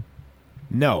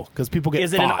 No, because people get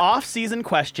Is it an fought. off-season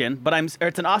question?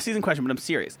 It's an off-season question, but I'm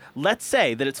serious. Let's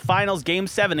say that it's finals Game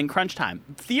 7 in crunch time.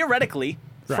 Theoretically,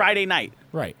 Right. Friday night.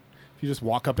 Right. If you just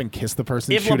walk up and kiss the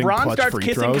person If shooting LeBron clutch starts free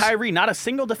kissing throws. Kyrie, not a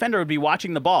single defender would be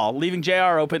watching the ball, leaving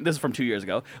JR open. This is from 2 years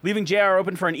ago. Leaving JR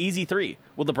open for an easy three.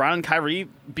 Will LeBron and Kyrie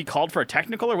be called for a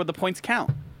technical, or would the points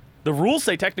count? The rules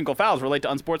say technical fouls relate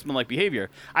to unsportsmanlike behavior.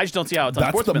 I just don't see how it's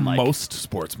That's the unsportsmanlike. most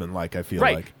sportsmanlike, I feel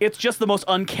Right. like. It's just the most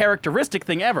uncharacteristic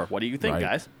thing ever. What do you think, Right.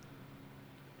 guys?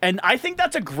 And I think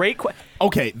that's a great question.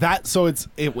 Okay,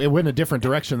 it went a different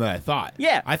direction than I thought.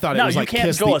 Yeah. I thought No, it was you like can't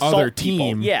kiss go the assault other people.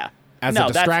 team Yeah. as No, a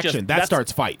that's distraction. just- that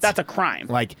starts fights. That's a crime.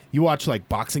 Like, you watch like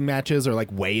boxing matches or like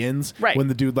weigh-ins Right. when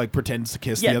the dude like pretends to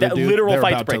kiss Yeah, the other that dude. literal They're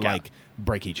fights about break to out. like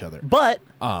break each other. But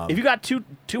Um, if you got two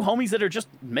homies that are just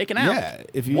making out, Yeah,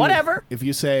 if you whatever. If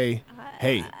you say,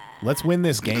 "Hey, let's win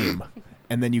this game,"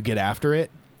 and then you get after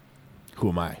it, who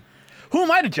am I? Who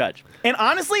am I to judge? And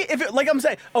honestly, if it, like I'm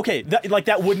saying, okay,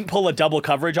 that wouldn't pull a double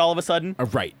coverage all of a sudden.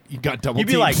 Right, you got double You'd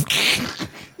be teams. like,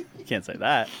 you can't say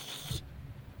that.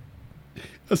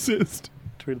 Assist.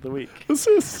 Tweet of the week.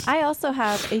 Assist. I also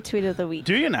have a tweet of the week.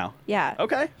 Do you now? Yeah.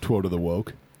 Okay. Quote of the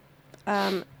woke.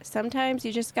 Sometimes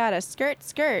you just gotta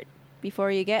skirt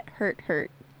before you get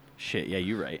hurt. Shit, yeah,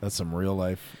 you're right. That's some real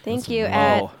life. Thank that's you, some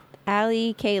at Whoa.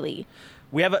 Allie Kaylee.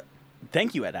 We have a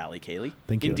thank you at Allie Kaylee.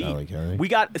 Thank you, Indeed. Allie Kaylee. We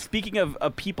got speaking of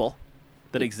people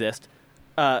that exist,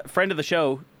 friend of the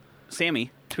show,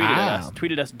 Sammy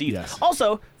tweeted us deets. Yes.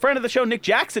 Also, friend of the show Nick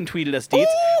Jackson tweeted us deets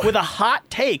with a hot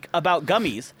take about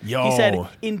gummies. Yo. He said,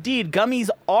 "Indeed, gummies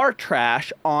are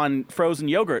trash on frozen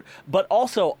yogurt, but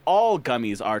also all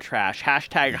gummies are trash."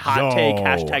 Hashtag hot take. Yo.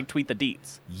 Hashtag tweet the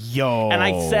deets. Yo. And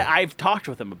I said I've talked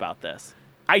with him about this.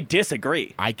 I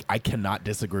disagree. I cannot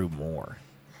disagree more.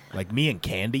 Like me and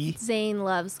Candy. Zane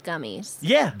loves gummies.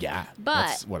 Yeah. Yeah. But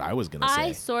that's what I was gonna say.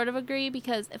 I sort of agree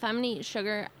because if I'm gonna eat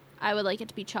sugar, I would like it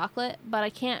to be chocolate, but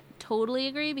I can't totally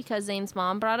agree because Zane's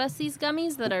mom brought us these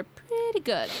gummies that are pretty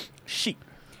good. Sheep.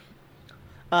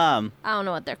 I don't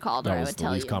know what they're called, or that I was would the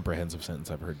tell least you. comprehensive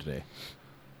sentence I've heard today.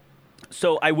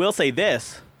 So I will say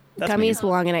this. That's Gummies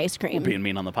belong in ice cream. being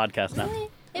mean on the podcast now.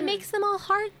 It makes them all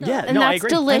hard though. Yeah, And no, I that's agree.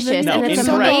 delicious, No, and it's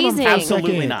incorrect. amazing.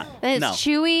 Absolutely not. And it's no.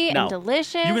 chewy No. and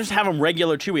delicious. You can just have them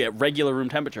regular chewy at regular room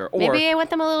temperature, or Maybe I want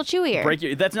them a little chewier. break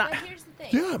your. That's not. But here's the thing.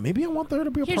 Yeah, maybe I want there to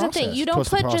be a Here's process. the thing. You don't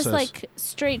Twist the put just process. like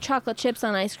straight chocolate chips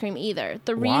on ice cream either.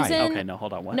 The Why? reason Okay, no,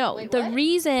 hold on. What? No, Wait, the what?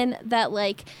 reason that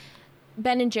like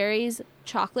Ben and Jerry's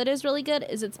chocolate is really good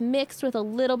is it's mixed with a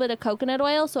little bit of coconut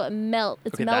oil, so it melts.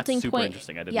 Its Okay, that's melting super point.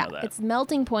 interesting. I didn't yeah, know that. its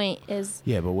melting point is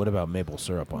Yeah, but what about maple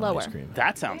syrup on Lower. ice cream?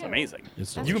 That sounds amazing.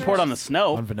 It's You can pour it on the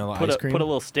snow, On vanilla put ice a, cream? put a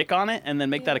little stick on it, and then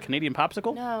make that a Canadian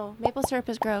popsicle. No, maple syrup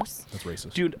is gross. That's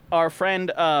racist. Dude, our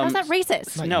friend. How's that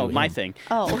racist? Not No, you, my him. thing.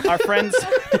 Oh. Our friends,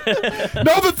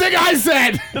 No, the thing I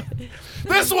said.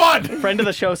 This one. friend of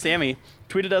the show, Sammy,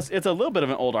 tweeted us. It's a little bit of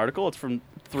an old article. It's from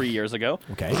 3 years ago,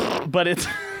 Okay. but it's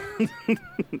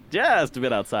just a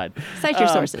bit outside. Cite your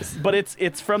sources. But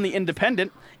it's from the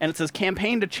Independent, and it says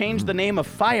campaign to change the name of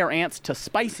Fire Ants to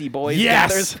Spicy Boys Yes!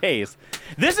 gathers pace.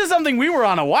 This is something we were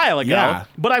on a while ago, Yeah.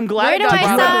 but I'm glad Where it do got I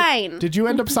brought up. sign? Did you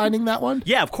end up signing that one?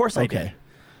 Yeah, of course I Okay. did.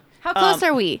 How close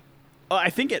are we? I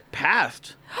think it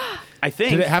passed. I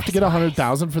think. Did it have to get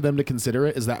 100,000 for them to consider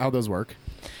it? Is that how those work?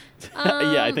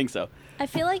 Yeah, I think so. I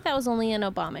feel like that was only an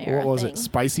Obama era What was thing. it?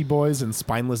 Spicy Boys and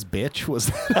Spineless Bitch? Was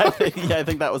that? Yeah, I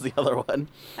think that was the other one.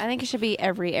 I think it should be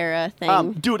every era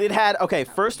thing. Dude, it had it's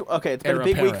been Heir a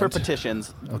big week for apparent.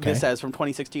 petitions. Okay. This says from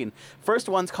 2016. First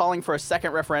one's calling for a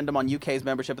second referendum on UK's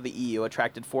membership of the EU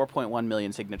attracted 4.1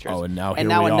 million signatures. Oh, and now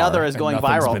and here we another are, is and going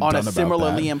nothing's viral been on a done about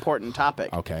similarly that. important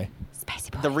topic. Okay. Spicy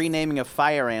boys. The renaming of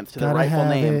fire ants to the Gotta rightful have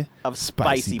name it. of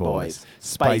Spicy Boys.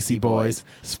 Spicy Boys.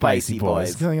 Spicy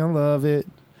Boys. Gonna love it.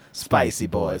 Spicy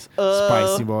Boys.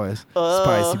 Spicy Boys.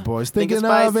 Spicy Boys. think it's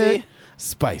Thinking of spicy. it.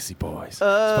 Spicy Boys.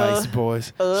 Spicy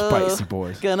Boys. Spicy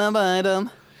Boys. Gonna bite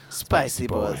 'em. Spicy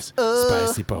Boys.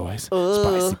 Spicy Boys.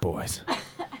 Spicy Boys.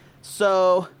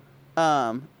 So,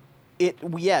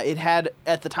 it had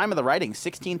at the time of the writing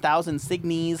 16,000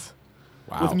 signees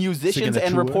Wow. with musicians and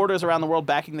Signature. reporters around the world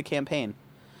backing the campaign.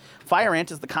 Fire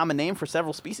ant is the common name for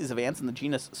several species of ants in the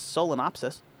genus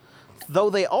Solenopsis, though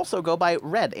they also go by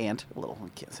red ant. I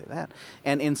can't say that.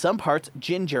 And in some parts,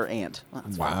 ginger ant. Well,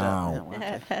 that's fucked up. Wow. Yeah,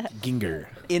 well, okay. Ginger.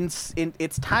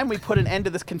 It's time we put an end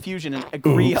to this confusion and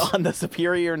agree Oops. on the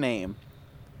superior name.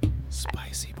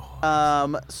 Spicy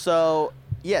Boys. So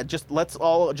yeah, let's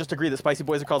all just agree that Spicy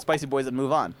Boys are called Spicy Boys and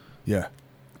move on. Yeah.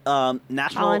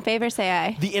 National. All in favor, say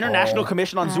aye. The International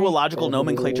Commission on Zoological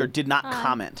Nomenclature did not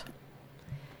comment.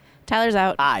 Tyler's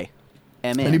out. I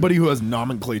am in. Anybody who has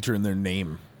nomenclature in their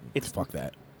name, It's- fuck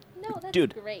that. No, that's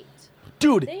Dude. great.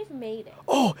 Dude, They've made it.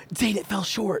 oh, Zane, it fell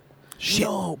short. Shit.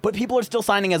 No, but people are still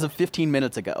signing as of 15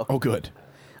 minutes ago. Oh, good.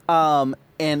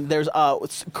 And there's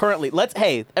currently,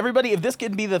 hey, everybody, if this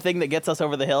could be the thing that gets us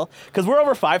over the hill, because we're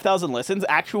over 5,000 listens,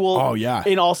 Oh, yeah.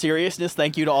 in all seriousness,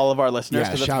 thank you to all of our listeners,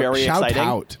 because it's very shout exciting.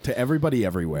 out to everybody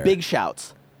everywhere. Big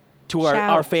shouts to our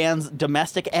Shout. fans,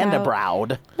 domestic and Shout.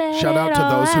 abroad. Shout out to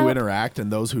those who interact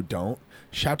and those who don't.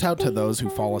 Shout out to those who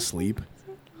fall asleep.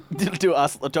 to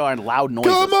us, to our loud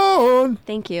noises. Come on!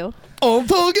 Thank you. I'm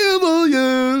talking to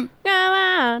you! Come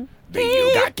on. Do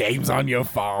you got games on your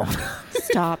phone?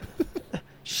 Stop.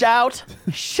 Shout,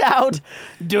 shout,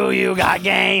 do you got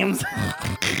games?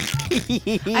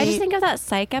 I just think of that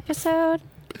Psych episode.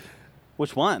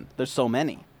 Which one? There's so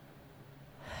many.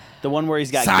 The one where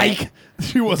he's got Psych!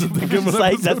 She wasn't thinking of an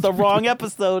Psych, episode. that's the wrong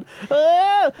episode.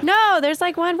 Ah! No, there's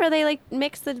like one where they like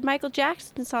mix the Michael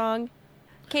Jackson song.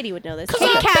 Katie would know this.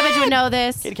 Katie Cabbage would know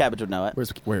this. Katie Cabbage would know it.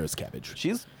 Where is Cabbage?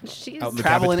 She's She's Out in the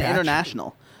traveling Cabbage Patch?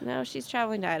 international. no, she's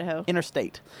traveling to Idaho.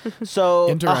 Interstate. So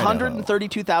Inter-Idaho.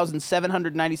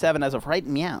 132,797 as of right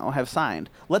now have signed.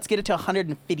 Let's get it to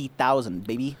 150,000,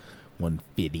 baby.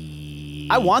 150.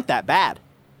 I want that bad.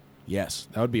 Yes,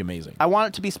 that would be amazing. I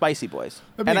want it to be Spicy Boys.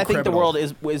 That'd be And I think the incredible. world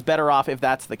is better off if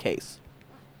that's the case.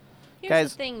 Here's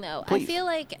Guys, the thing, though. please. I feel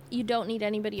like you don't need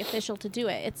anybody official to do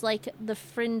it. It's like the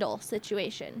Frindle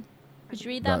situation. Did you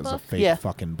read that was a book? fake Yeah.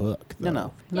 fucking book. No,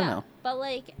 though. no. But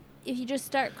like, if you just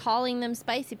start calling them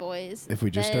Spicy Boys, If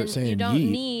we just start then saying you don't yeet,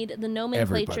 need the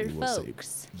nomenclature Everybody will say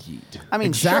folks. yeet. I mean,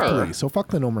 exactly. sure. So fuck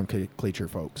the nomenclature,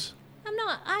 folks.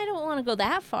 I don't want to go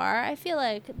that far. I feel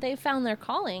like they found their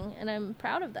calling, and I'm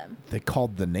proud of them. They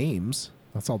called the names.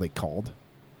 That's all they called.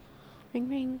 Ring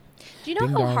ring. Do you know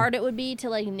Ding how dong. hard it would be to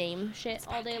like name shit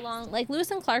all day long? Like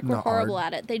Lewis and Clark were Not horrible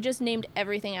hard. at it. They just named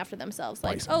everything after themselves.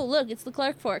 Like, Bison. oh look, it's the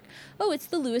Clark Fork. Oh, it's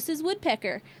the Lewis's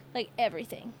Woodpecker. Like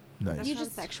everything. Nice. You Sounds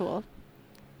just- sexual.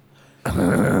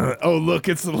 Oh, look,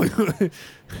 it's the.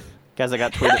 Guys, I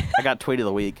got tweet of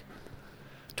the week.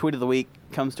 Tweet of the week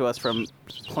comes to us from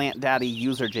Plant Daddy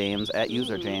User James at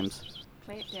User James,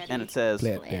 Plant daddy. and it says,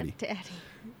 Plant Daddy. Daddy.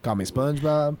 Call me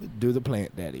SpongeBob. Do the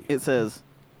plant daddy. it says,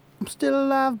 I'm still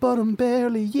alive, but I'm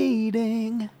barely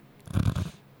eating.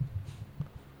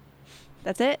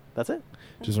 That's it. That's it.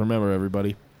 Just remember,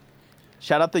 everybody.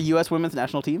 Shout out the U.S. Women's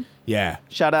National Team. Yeah.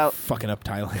 Shout out Fucking up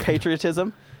Thailand.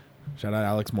 patriotism. Shout out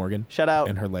Alex Morgan. Shout out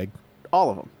And her leg. all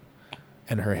of them.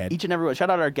 And her head. Each and every one. Shout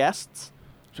out our guests.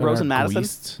 Shout Rose out and Madison.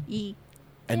 Goists. E.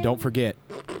 And don't forget,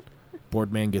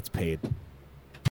 Boardman gets paid.